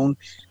they've shown.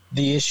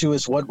 The issue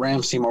is, what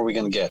Rams team are we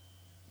going to get?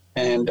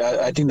 And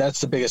I think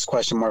that's the biggest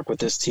question mark with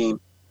this team.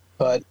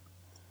 But,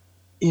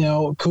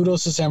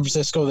 kudos to San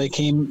Francisco. They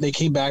came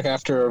back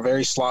after a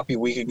very sloppy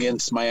week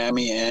against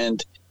Miami,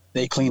 and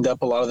they cleaned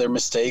up a lot of their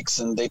mistakes,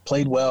 and they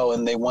played well,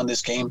 and they won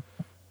this game.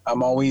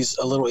 I'm always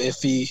a little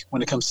iffy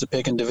when it comes to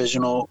picking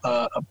divisional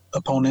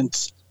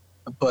opponents,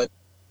 but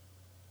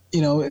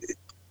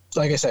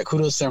like I said,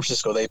 kudos to San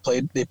Francisco. They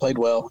played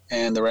well,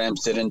 and the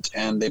Rams didn't,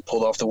 and they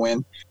pulled off the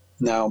win.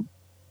 Now,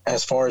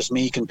 as far as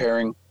me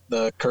comparing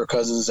the Kirk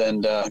Cousins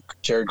and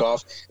Jared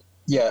Goff,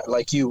 yeah,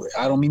 like you,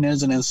 I don't mean it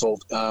as an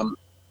insult.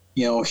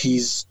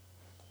 He's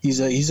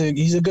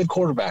a good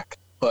quarterback,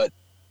 but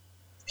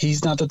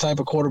he's not the type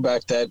of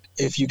quarterback that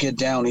if you get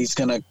down, he's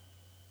gonna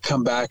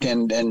come back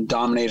and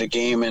dominate a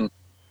game and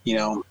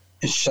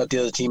shut the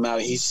other team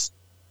out. He's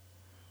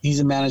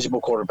a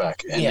manageable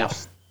quarterback, and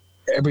if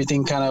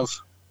everything kind of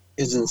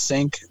is in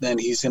sync, then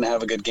he's going to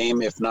have a good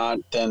game. If not,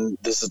 then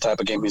this is the type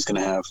of game he's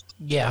going to have.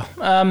 Yeah.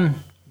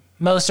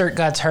 Mostert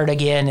got hurt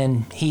again,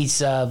 and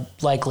he's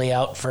likely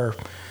out for,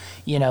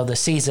 the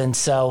season.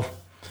 So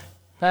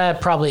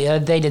probably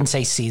they didn't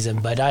say season,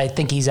 but I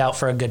think he's out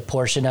for a good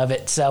portion of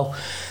it. So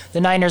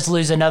the Niners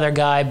lose another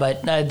guy,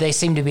 but they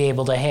seem to be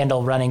able to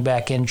handle running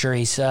back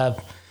injuries.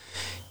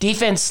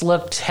 Defense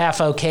looked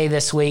half okay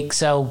this week,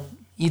 so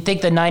you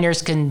think the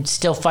Niners can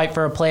still fight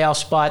for a playoff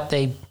spot?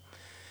 They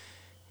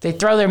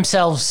throw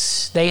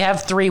themselves. They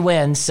have 3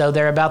 wins, so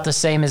they're about the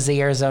same as the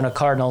Arizona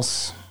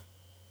Cardinals.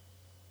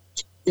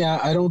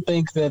 Yeah, I don't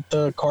think that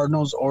the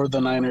Cardinals or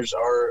the Niners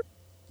are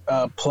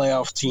a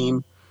playoff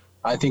team.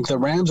 I think the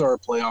Rams are a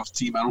playoff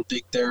team. I don't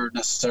think they're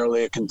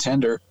necessarily a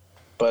contender,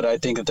 but I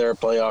think that they're a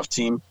playoff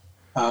team.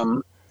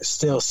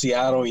 Still,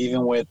 Seattle,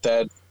 even with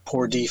that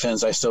poor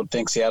defense, I still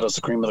think Seattle's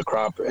the cream of the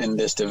crop in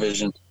this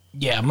division.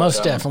 Yeah,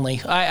 most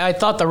definitely. I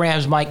thought the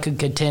Rams could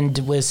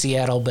contend with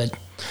Seattle, but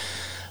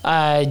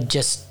I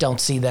just don't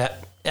see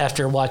that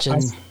after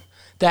watching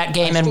that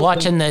game and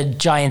watching the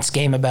Giants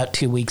game about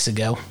 2 weeks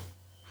ago.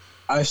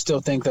 I still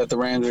think that the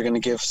Rams are going to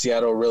give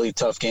Seattle a really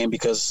tough game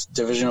because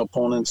divisional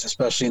opponents,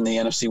 especially in the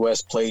NFC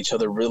West, play each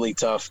other really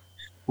tough,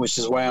 which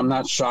is why I'm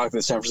not shocked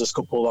that San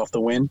Francisco pulled off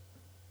the win.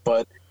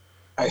 But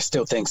I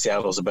still think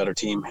Seattle's a better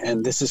team.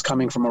 And this is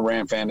coming from a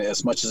Ram fan.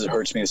 As much as it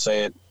hurts me to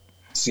say it,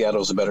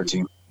 Seattle's a better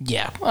team.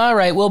 Yeah. All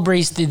right. We'll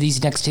breeze through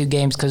these next two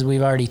games because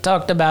we've already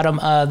talked about them.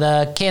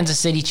 The Kansas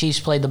City Chiefs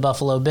played the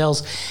Buffalo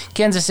Bills.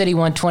 Kansas City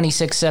won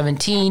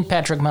 26-17.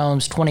 Patrick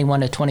Mahomes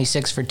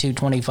 21-26 for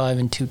 225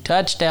 and 2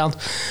 touchdowns.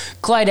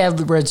 Clyde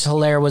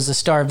Edwards-Helaire was the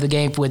star of the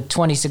game with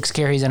 26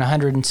 carries and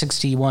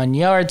 161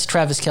 yards.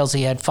 Travis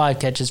Kelce had 5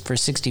 catches for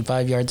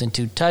 65 yards and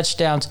 2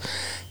 touchdowns.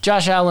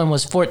 Josh Allen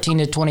was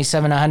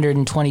 14-27,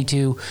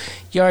 122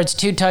 yards,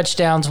 2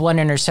 touchdowns, 1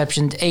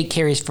 interception, 8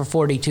 carries for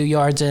 42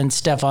 yards, and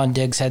Stephon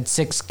Diggs had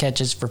 6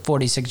 catches for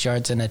 46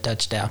 yards and a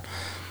touchdown.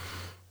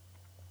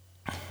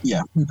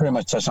 Yeah, we pretty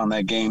much touched on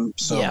that game,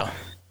 so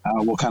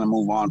we'll kind of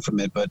move on from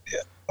it. But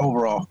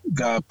overall,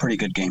 pretty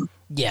good game.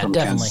 Yeah, from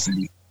definitely. Kansas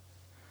City.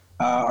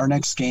 Our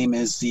next game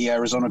is the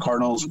Arizona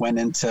Cardinals went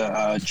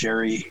into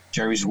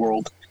Jerry's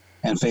World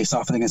and faced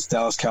off against the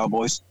Dallas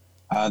Cowboys.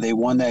 They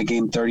won that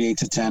game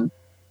 38-10.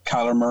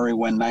 Kyler Murray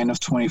went 9 of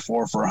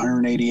 24 for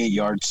 188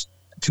 yards,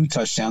 2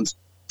 touchdowns,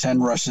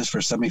 10 rushes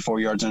for 74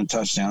 yards and a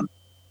touchdown.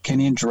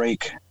 Kenyon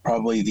Drake,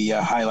 probably the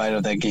highlight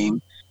of that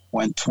game,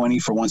 went 20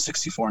 for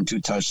 164 and 2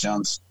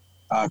 touchdowns.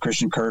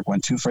 Christian Kirk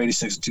went 2 for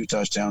 86 and 2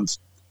 touchdowns.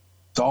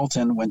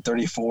 Dalton went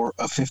 34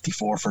 of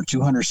 54 for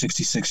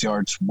 266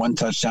 yards, 1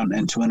 touchdown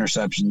and 2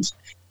 interceptions.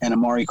 And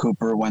Amari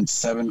Cooper went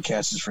 7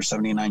 catches for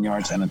 79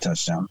 yards and a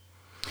touchdown.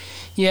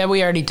 Yeah,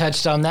 we already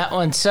touched on that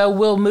one, so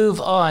we'll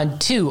move on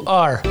to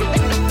our... You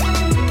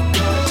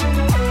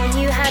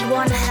had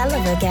one hell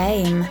of a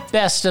game.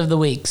 Best of the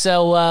week.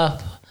 So,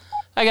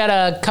 I got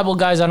a couple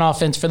guys on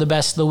offense for the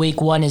best of the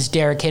week. One is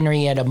Derrick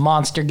Henry. He had a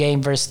monster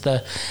game versus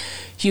the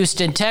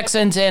Houston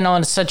Texans, and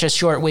on such a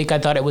short week, I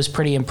thought it was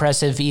pretty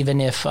impressive, even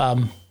if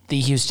the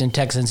Houston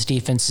Texans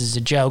defense is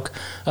a joke.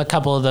 A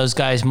couple of those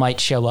guys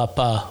might show up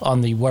on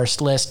the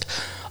worst list.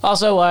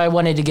 Also, I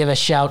wanted to give a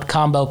shout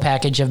combo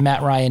package of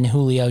Matt Ryan and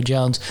Julio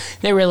Jones.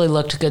 They really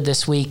looked good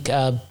this week,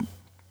 and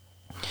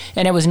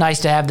it was nice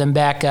to have them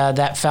back.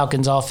 That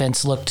Falcons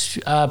offense looked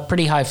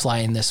pretty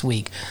high-flying this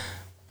week.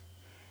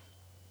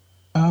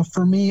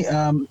 For me,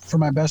 for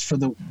my best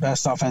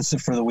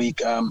offensive for the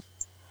week,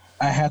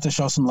 I had to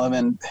show some love,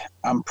 and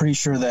I'm pretty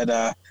sure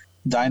that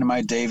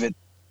Dynamite David,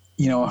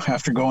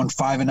 after going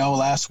 5-0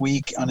 last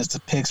week on his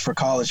picks for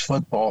college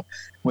football,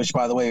 which,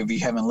 by the way, if you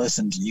haven't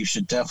listened, you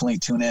should definitely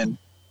tune in.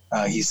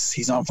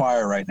 He's on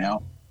fire right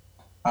now.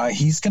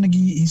 He's gonna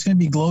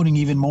be gloating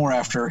even more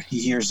after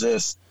he hears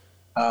this.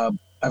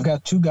 I've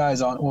got 2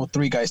 guys on,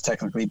 3 guys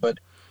technically, but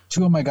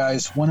 2 of my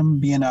guys. One of them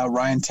being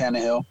Ryan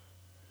Tannehill.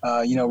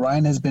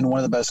 Ryan has been one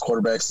of the best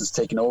quarterbacks since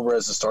taking over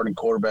as the starting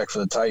quarterback for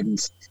the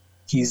Titans.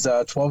 He's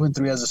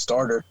 12-3 as a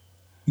starter.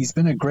 He's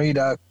been a great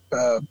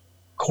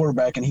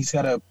quarterback, and he's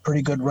got a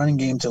pretty good running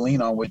game to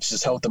lean on, which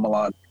has helped him a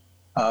lot.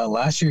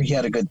 Last year, he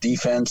had a good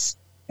defense,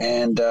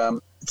 and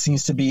it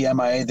seems to be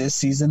MIA this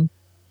season.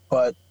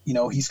 But,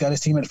 he's got his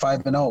team at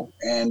 5-0,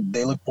 and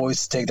they look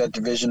poised to take that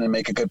division and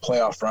make a good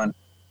playoff run.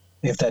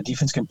 If that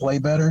defense can play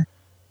better,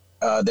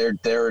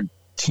 they're a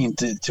team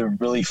to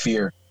really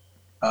fear.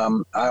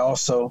 I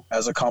also,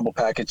 as a combo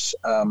package,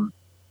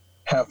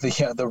 have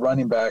the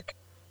running back.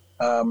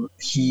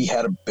 He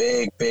had a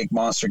big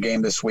monster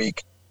game this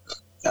week.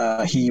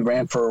 He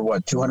ran for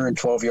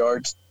 212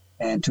 yards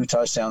and 2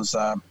 touchdowns.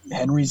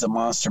 Henry's a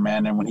monster,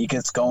 man, and when he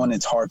gets going,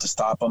 it's hard to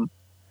stop him.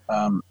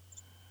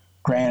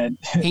 Granted,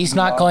 he's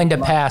not going to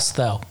pass,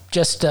 though.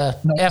 Just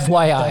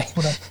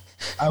FYI.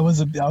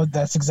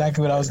 That's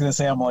exactly what I was going to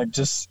say. I'm like,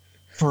 just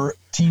for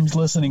teams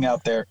listening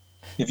out there,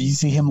 if you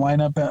see him line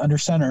up under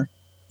center,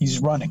 he's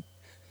running.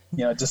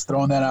 Just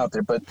throwing that out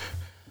there. But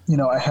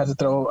I had to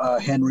throw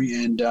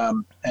Henry and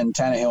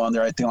Tannehill on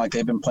there. I think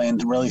they've been playing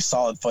really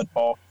solid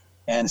football,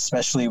 and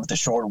especially with the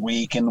short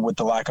week and with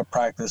the lack of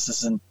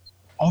practices and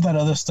all that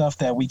other stuff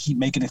that we keep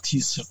making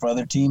excuses for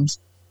other teams.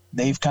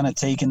 They've kind of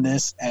taken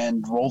this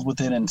and rolled with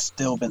it and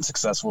still been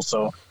successful.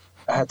 So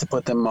I had to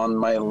put them on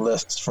my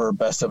list for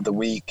best of the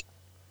week.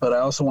 But I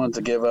also wanted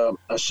to give a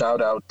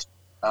shout out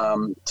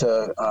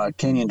to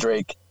Kenyon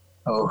Drake,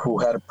 who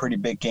had a pretty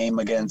big game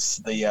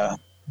against the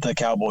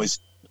Cowboys.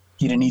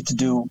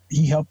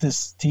 He helped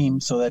this team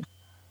so that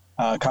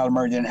Kyler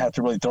Murray didn't have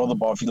to really throw the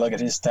ball. If you look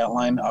at his stat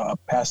line,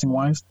 passing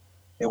wise,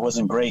 it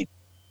wasn't great.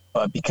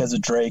 But because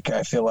of Drake,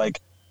 I feel like,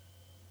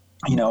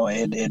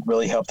 it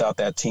really helped out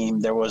that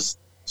team. There was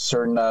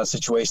certain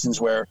situations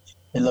where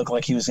it looked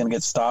like he was going to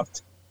get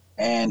stopped,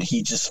 and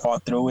he just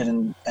fought through it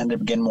and ended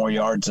up getting more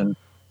yards. And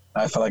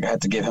I felt like I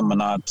had to give him a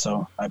nod,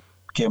 so I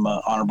gave him an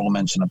honorable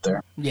mention up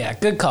there. Yeah,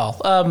 good call.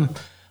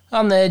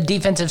 On the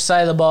defensive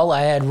side of the ball,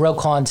 I had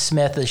Roquan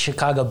Smith, the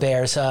Chicago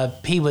Bears.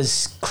 He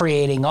was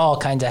creating all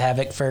kinds of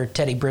havoc for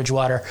Teddy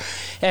Bridgewater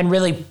and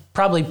really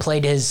probably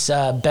played his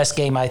best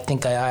game I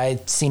think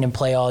I'd seen him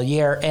play all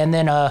year. And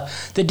then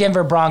the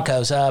Denver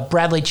Broncos,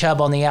 Bradley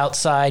Chubb on the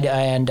outside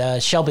and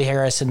Shelby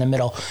Harris in the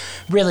middle,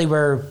 really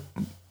were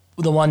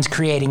the ones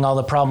creating all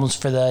the problems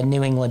for the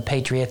New England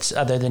Patriots,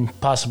 other than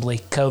possibly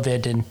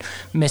COVID and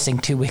missing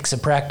 2 weeks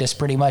of practice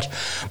pretty much.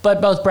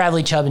 But both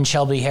Bradley Chubb and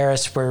Shelby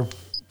Harris were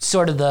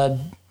sort of the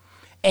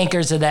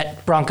anchors of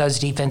that Broncos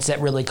defense that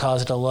really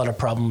caused a lot of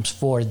problems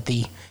for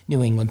the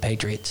New England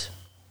Patriots.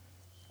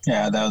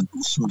 Yeah, that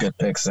was some good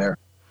picks there.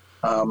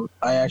 I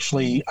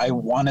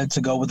wanted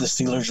to go with the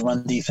Steelers'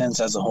 run defense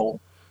as a whole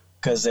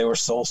because they were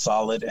so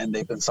solid, and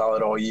they've been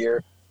solid all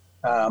year.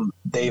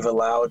 They've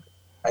allowed,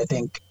 I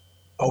think,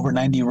 over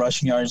 90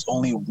 rushing yards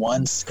only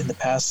once in the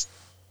past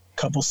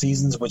couple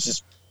seasons, which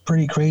is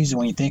pretty crazy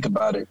when you think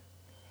about it.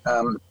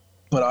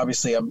 But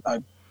obviously,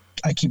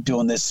 I keep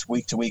doing this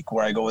week to week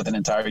where I go with an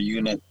entire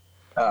unit.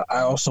 I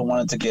also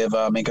wanted to give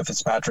Minkah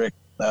Fitzpatrick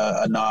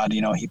a nod. You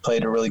know, he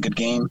played a really good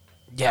game.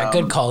 Yeah,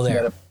 good call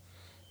there.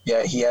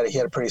 He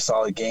had a pretty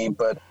solid game,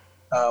 but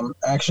I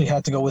actually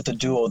had to go with the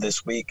duo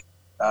this week.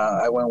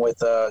 I went with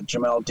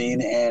Jamel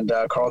Dean and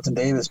Carlton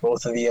Davis,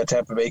 both of the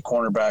Tampa Bay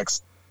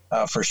cornerbacks,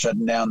 for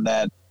shutting down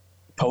that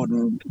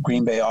potent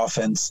Green Bay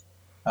offense.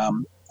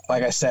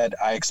 Like I said,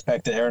 I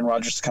expected Aaron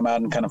Rodgers to come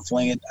out and kind of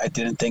fling it. I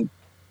didn't think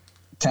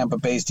Tampa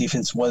Bay's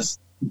defense was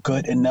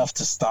good enough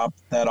to stop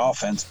that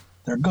offense.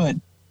 They're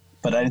good,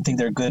 but I didn't think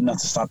they're good enough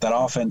to stop that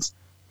offense.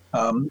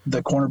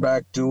 The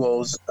cornerback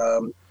duos,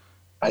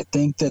 I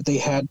think that they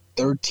had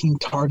 13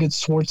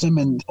 targets towards them,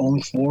 and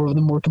only 4 of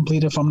them were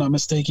complete, if I'm not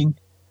mistaken.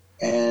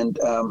 And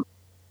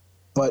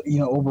but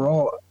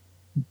overall,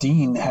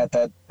 Dean had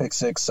that pick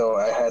six, so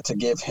I had to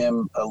give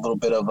him a little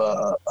bit of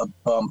a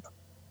bump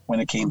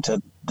when it came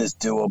to this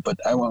duo. But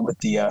I went with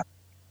the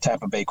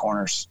Tampa Bay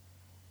corners.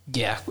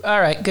 Yeah, all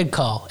right, good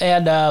call.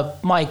 And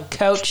my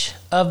coach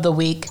of the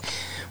week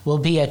will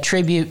be a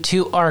tribute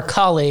to our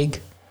colleague,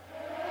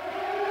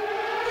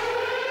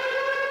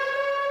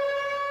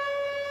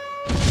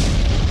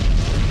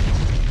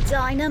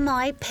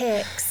 Dynamite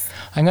Picks.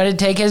 I'm going to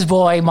take his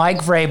boy,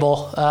 Mike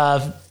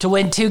Vrabel, to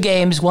win 2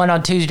 games, one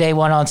on Tuesday,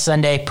 one on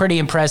Sunday. Pretty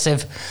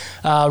impressive.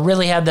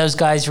 Really had those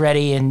guys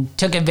ready and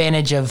took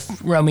advantage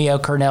of Romeo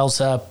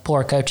Cornell's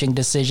poor coaching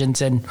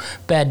decisions and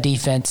bad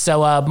defense.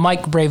 So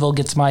Mike Vrabel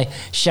gets my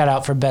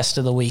shout-out for best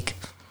of the week.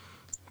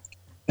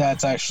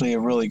 That's actually a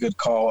really good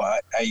call.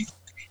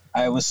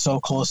 I was so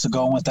close to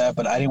going with that,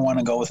 but I didn't want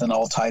to go with an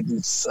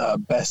All-Titans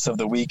best of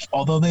the week,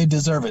 although they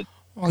deserve it.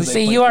 Well,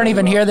 see, you aren't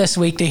even here this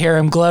week to hear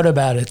him gloat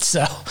about it,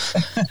 so.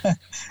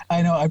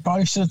 I know. I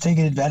probably should have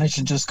taken advantage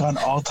and just gone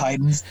all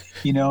Titans,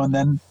 and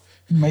then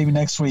maybe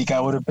next week I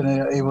would have been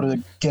able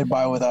to get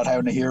by without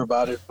having to hear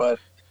about it. But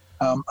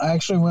I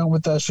actually went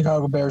with the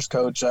Chicago Bears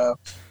coach,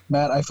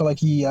 Matt. I feel like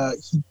he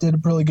did a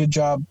really good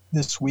job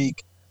this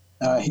week.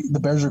 The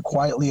Bears are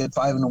quietly at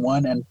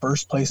 5-1 and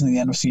first place in the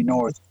NFC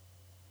North.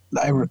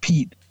 I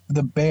repeat,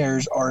 the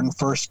Bears are in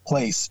first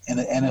place in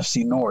the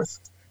NFC North.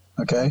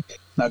 Okay.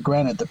 Now,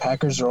 granted, the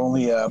Packers are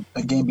only a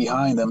game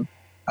behind them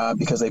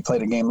because they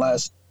played a game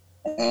less,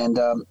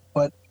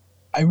 but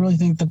I really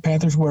think the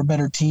Panthers were a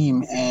better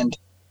team, and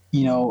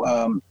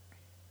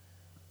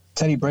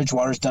Teddy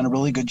Bridgewater's done a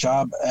really good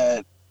job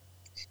at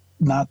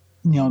not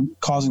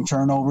causing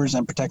turnovers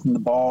and protecting the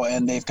ball,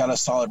 and they've got a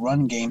solid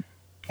run game.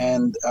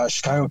 And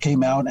Chicago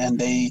came out and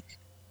they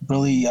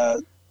really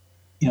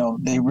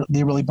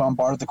they really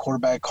bombarded the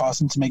quarterback,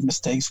 caused him to make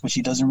mistakes, which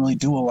he doesn't really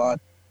do a lot.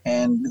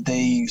 And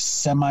they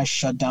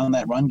semi-shut down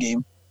that run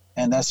game,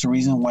 and that's the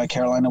reason why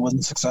Carolina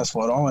wasn't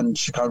successful at all, and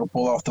Chicago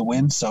pulled off the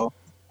win. So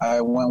I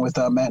went with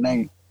Matt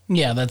Nagy.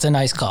 Yeah, that's a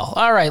nice call.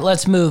 All right,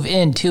 let's move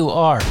into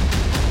our...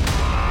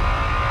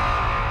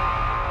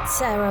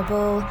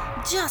 Terrible.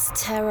 Just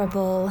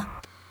terrible.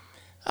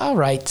 All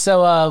right,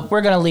 so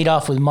we're going to lead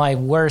off with my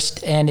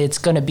worst, and it's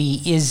going to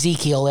be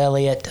Ezekiel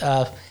Elliott.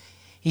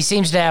 He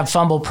seems to have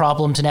fumble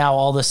problems now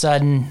all of a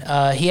sudden.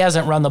 He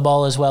hasn't run the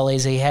ball as well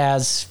as he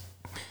has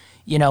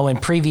in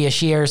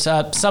previous years.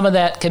 Some of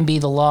that can be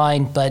the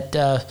line, but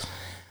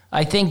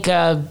I think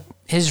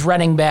his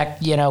running back,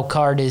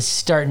 card is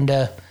starting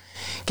to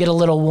get a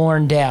little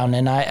worn down,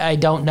 and I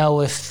don't know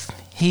if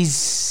he's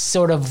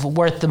sort of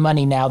worth the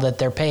money now that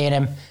they're paying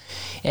him,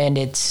 and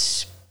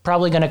it's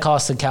probably going to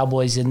cost the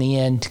Cowboys in the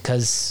end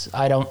because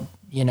I don't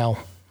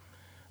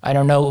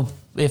know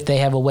if they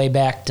have a way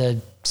back to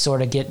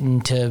sort of get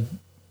into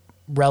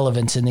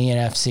relevance in the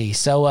NFC.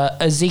 So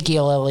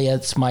Ezekiel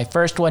Elliott's my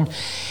first one,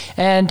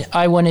 and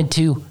I wanted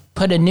to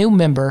put a new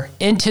member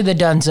into the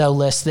Dunzo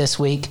list this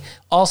week,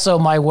 also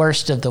my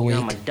worst of the week.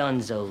 You're on my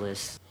Dunzo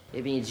list.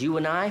 It means you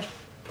and I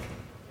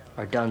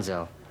are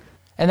Dunzo.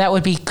 And that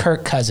would be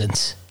Kirk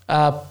Cousins.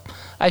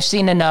 I've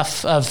seen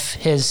enough of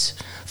his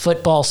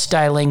football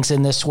stylings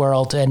in this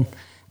world, and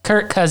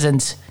Kirk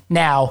Cousins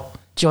now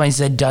joins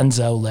the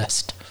Dunzo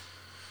list.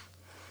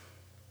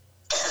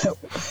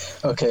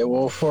 Okay,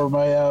 well, for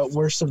my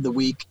worst of the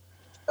week,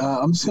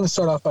 I'm just going to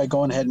start off by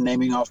going ahead and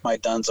naming off my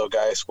Dunzo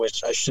guys,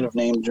 which I should have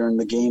named during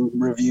the game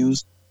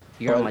reviews.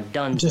 You're on my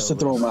Dunzo just to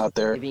throw them out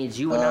there. It means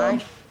you and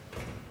I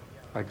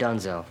are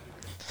Dunzo.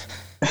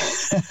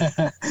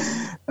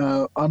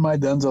 On my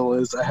Dunzo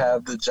list, I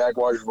have the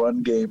Jaguars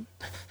run game,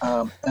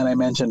 and I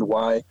mentioned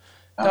why.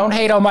 Don't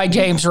hate on my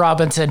James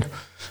Robinson.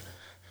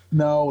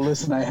 No,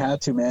 listen, I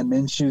had to, man.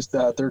 Minshew's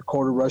third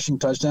quarter rushing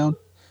touchdown.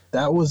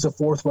 That was the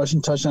fourth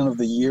rushing touchdown of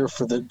the year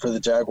for the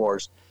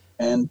Jaguars.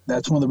 And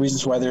that's one of the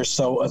reasons why they're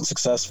so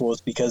unsuccessful, is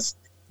because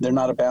they're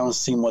not a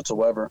balanced team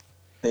whatsoever.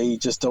 They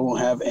just don't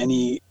have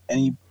any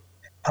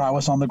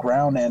prowess on the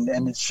ground, and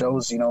it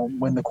shows,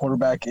 when the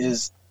quarterback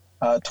is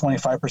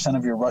 25%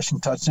 of your rushing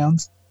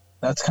touchdowns,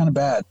 that's kind of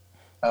bad.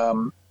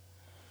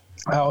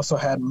 I also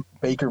had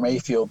Baker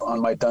Mayfield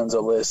on my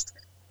Dunzo list.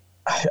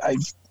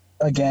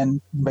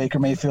 Again, Baker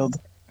Mayfield,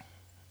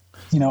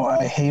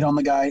 I hate on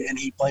the guy and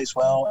he plays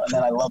well, and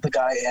then I love the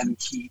guy and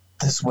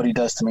this is what he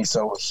does to me.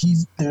 So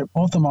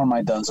both of them are on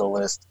my Dunzo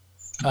list.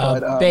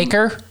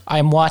 Baker,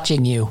 I'm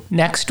watching you.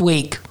 Next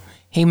week,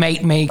 he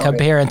might make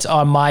appearance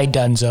on my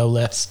Dunzo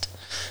list.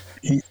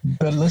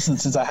 But listen,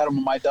 since I had him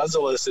on my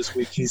Dunzo list this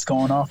week, he's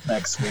going off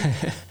next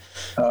week.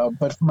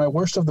 But for my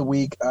worst of the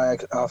week,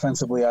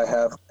 offensively, I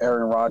have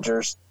Aaron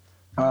Rodgers.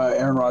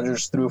 Aaron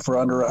Rodgers threw for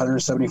under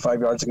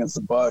 175 yards against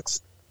the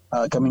Bucs.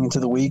 Coming into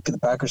the week, the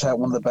Packers had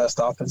one of the best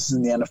offenses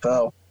in the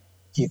NFL.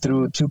 He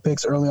threw 2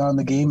 picks early on in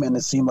the game, and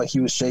it seemed like he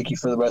was shaky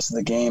for the rest of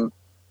the game.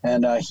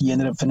 And he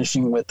ended up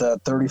finishing with a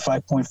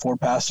 35.4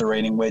 passer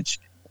rating, which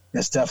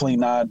is definitely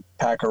not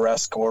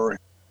Packer-esque or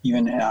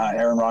even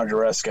Aaron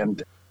Rodgers-esque.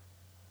 And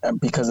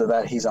because of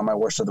that, he's on my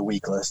worst of the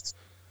week list.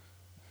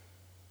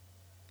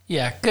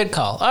 Yeah, good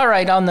call. All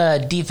right, on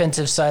the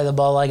defensive side of the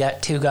ball, I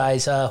got 2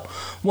 guys.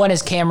 One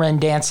is Cameron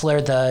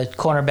Dantzler, the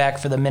cornerback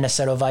for the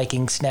Minnesota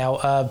Vikings.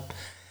 Now,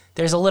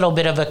 there's a little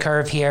bit of a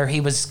curve here.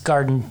 He was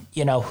guarding,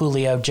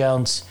 Julio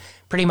Jones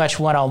pretty much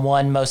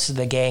one-on-one most of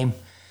the game.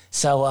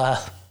 So,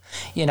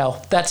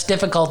 that's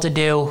difficult to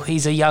do.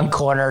 He's a young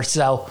corner,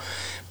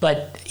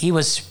 but he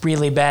was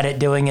really bad at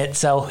doing it.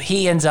 So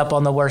he ends up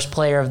on the worst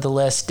player of the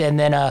list. And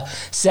then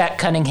Zach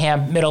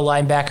Cunningham, middle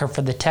linebacker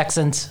for the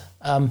Texans.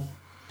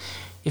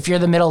 If you're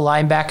the middle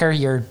linebacker,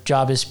 your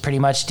job is pretty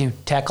much to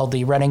tackle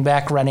the running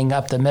back running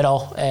up the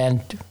middle,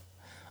 and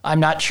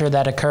I'm not sure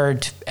that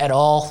occurred at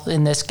all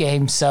in this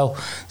game. So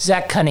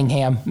Zach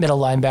Cunningham, middle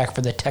linebacker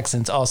for the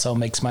Texans, also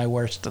makes my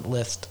worst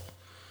list.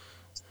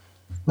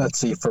 Let's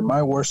see. For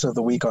my worst of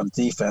the week on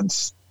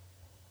defense,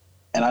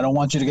 and I don't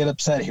want you to get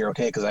upset here,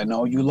 okay, because I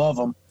know you love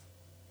them,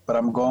 but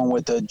I'm going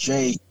with the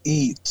Jets,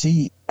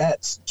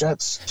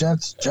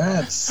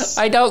 Jets.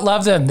 I don't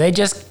love them. They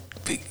just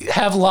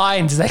have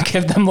lines that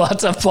give them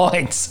lots of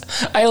points.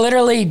 I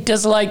literally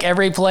dislike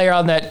every player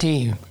on that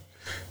team.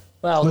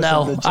 Well,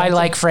 no, I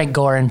like Frank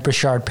Gore and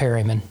Brashard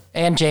Perryman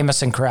and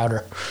Jamison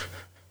Crowder.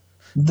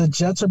 The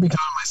Jets are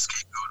becoming my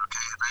scapegoat,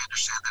 okay? And I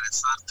understand that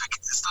it's not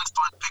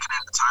fun picking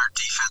an entire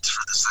defense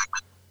for the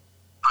segment.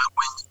 But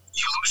when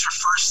you lose your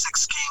first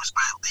 6 games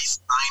by at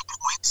least 9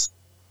 points,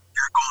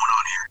 you're going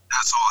on here.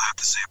 That's all I have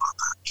to say about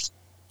that.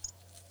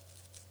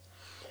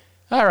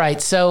 All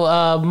right,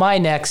 so my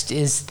next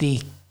is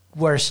the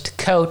worst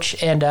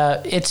coach, and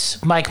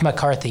it's Mike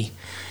McCarthy.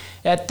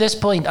 At this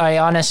point, I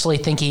honestly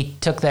think he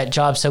took that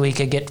job so he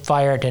could get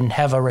fired and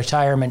have a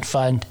retirement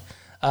fund.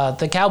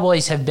 The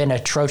Cowboys have been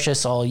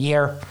atrocious all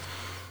year.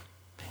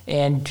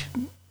 And,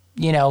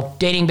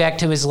 dating back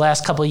to his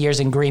last couple of years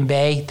in Green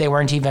Bay, they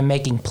weren't even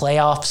making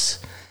playoffs.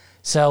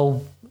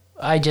 So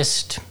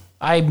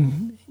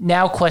I'm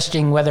now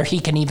questioning whether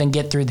he can even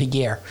get through the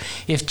year.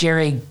 If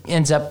Jerry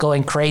ends up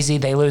going crazy,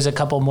 they lose a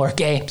couple more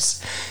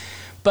games.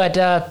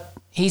 But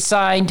he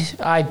signed.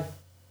 I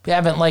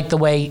haven't liked the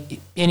way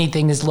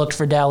anything has looked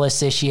for Dallas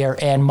this year,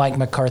 and Mike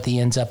McCarthy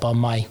ends up on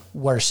my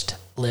worst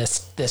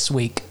list this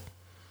week.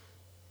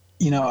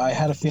 I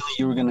had a feeling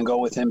you were going to go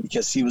with him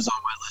because he was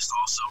on my list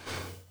also.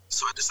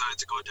 So I decided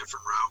to go a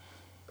different route.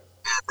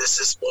 And this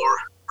is more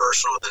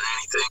personal than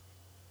anything.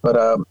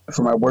 But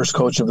for my worst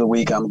coach of the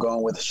week, I'm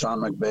going with Sean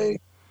McVay.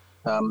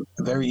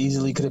 Very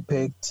easily could have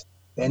picked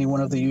any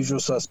one of the usual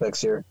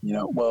suspects here.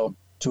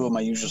 2 of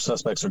my usual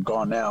suspects are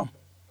gone now.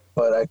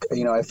 But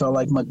I felt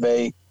like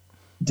McVay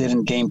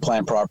didn't game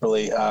plan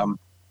properly.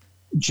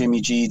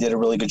 Jimmy G did a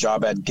really good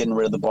job at getting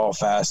rid of the ball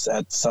fast.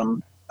 At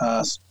some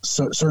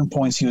certain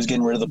points, he was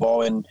getting rid of the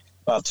ball in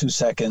about 2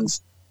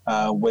 seconds,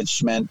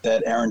 which meant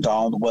that Aaron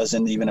Donald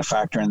wasn't even a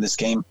factor in this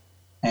game.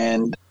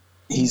 And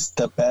he's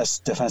the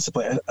best defensive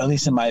player, at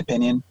least in my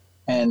opinion.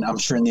 And I'm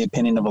sure in the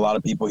opinion of a lot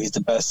of people, he's the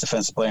best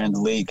defensive player in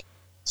the league.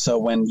 So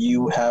when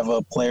you have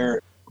a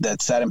player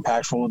that's that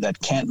impactful,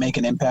 that can't make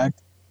an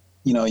impact,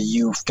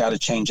 you've got to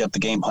change up the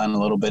game plan a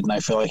little bit, and I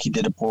feel like he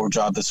did a poor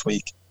job this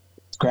week.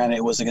 Granted,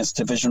 it was against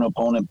a divisional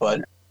opponent,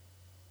 but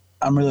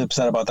I'm really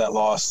upset about that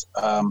loss.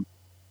 I'm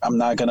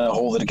not going to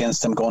hold it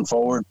against him going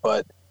forward,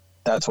 but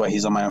that's why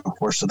he's on my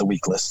worst of the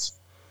week list.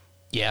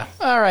 Yeah.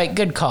 All right,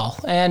 good call.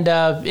 And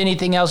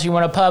anything else you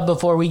want to pub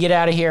before we get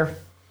out of here?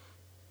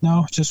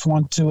 No, just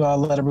want to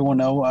let everyone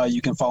know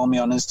you can follow me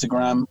on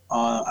Instagram.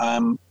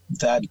 I'm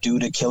that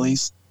dude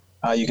Achilles.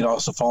 You can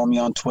also follow me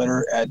on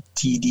Twitter at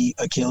TD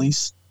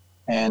Achilles.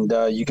 And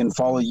you can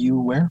follow you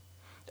where?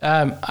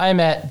 I'm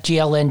at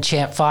GLN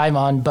Champ 5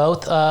 on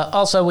both.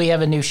 Also, we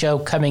have a new show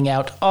coming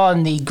out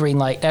on the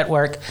Greenlight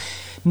Network.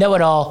 Know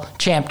It All,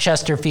 Champ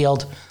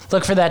Chesterfield.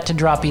 Look for that to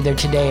drop either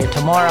today or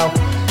tomorrow.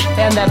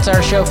 And that's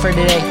our show for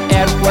today.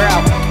 And we're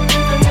out.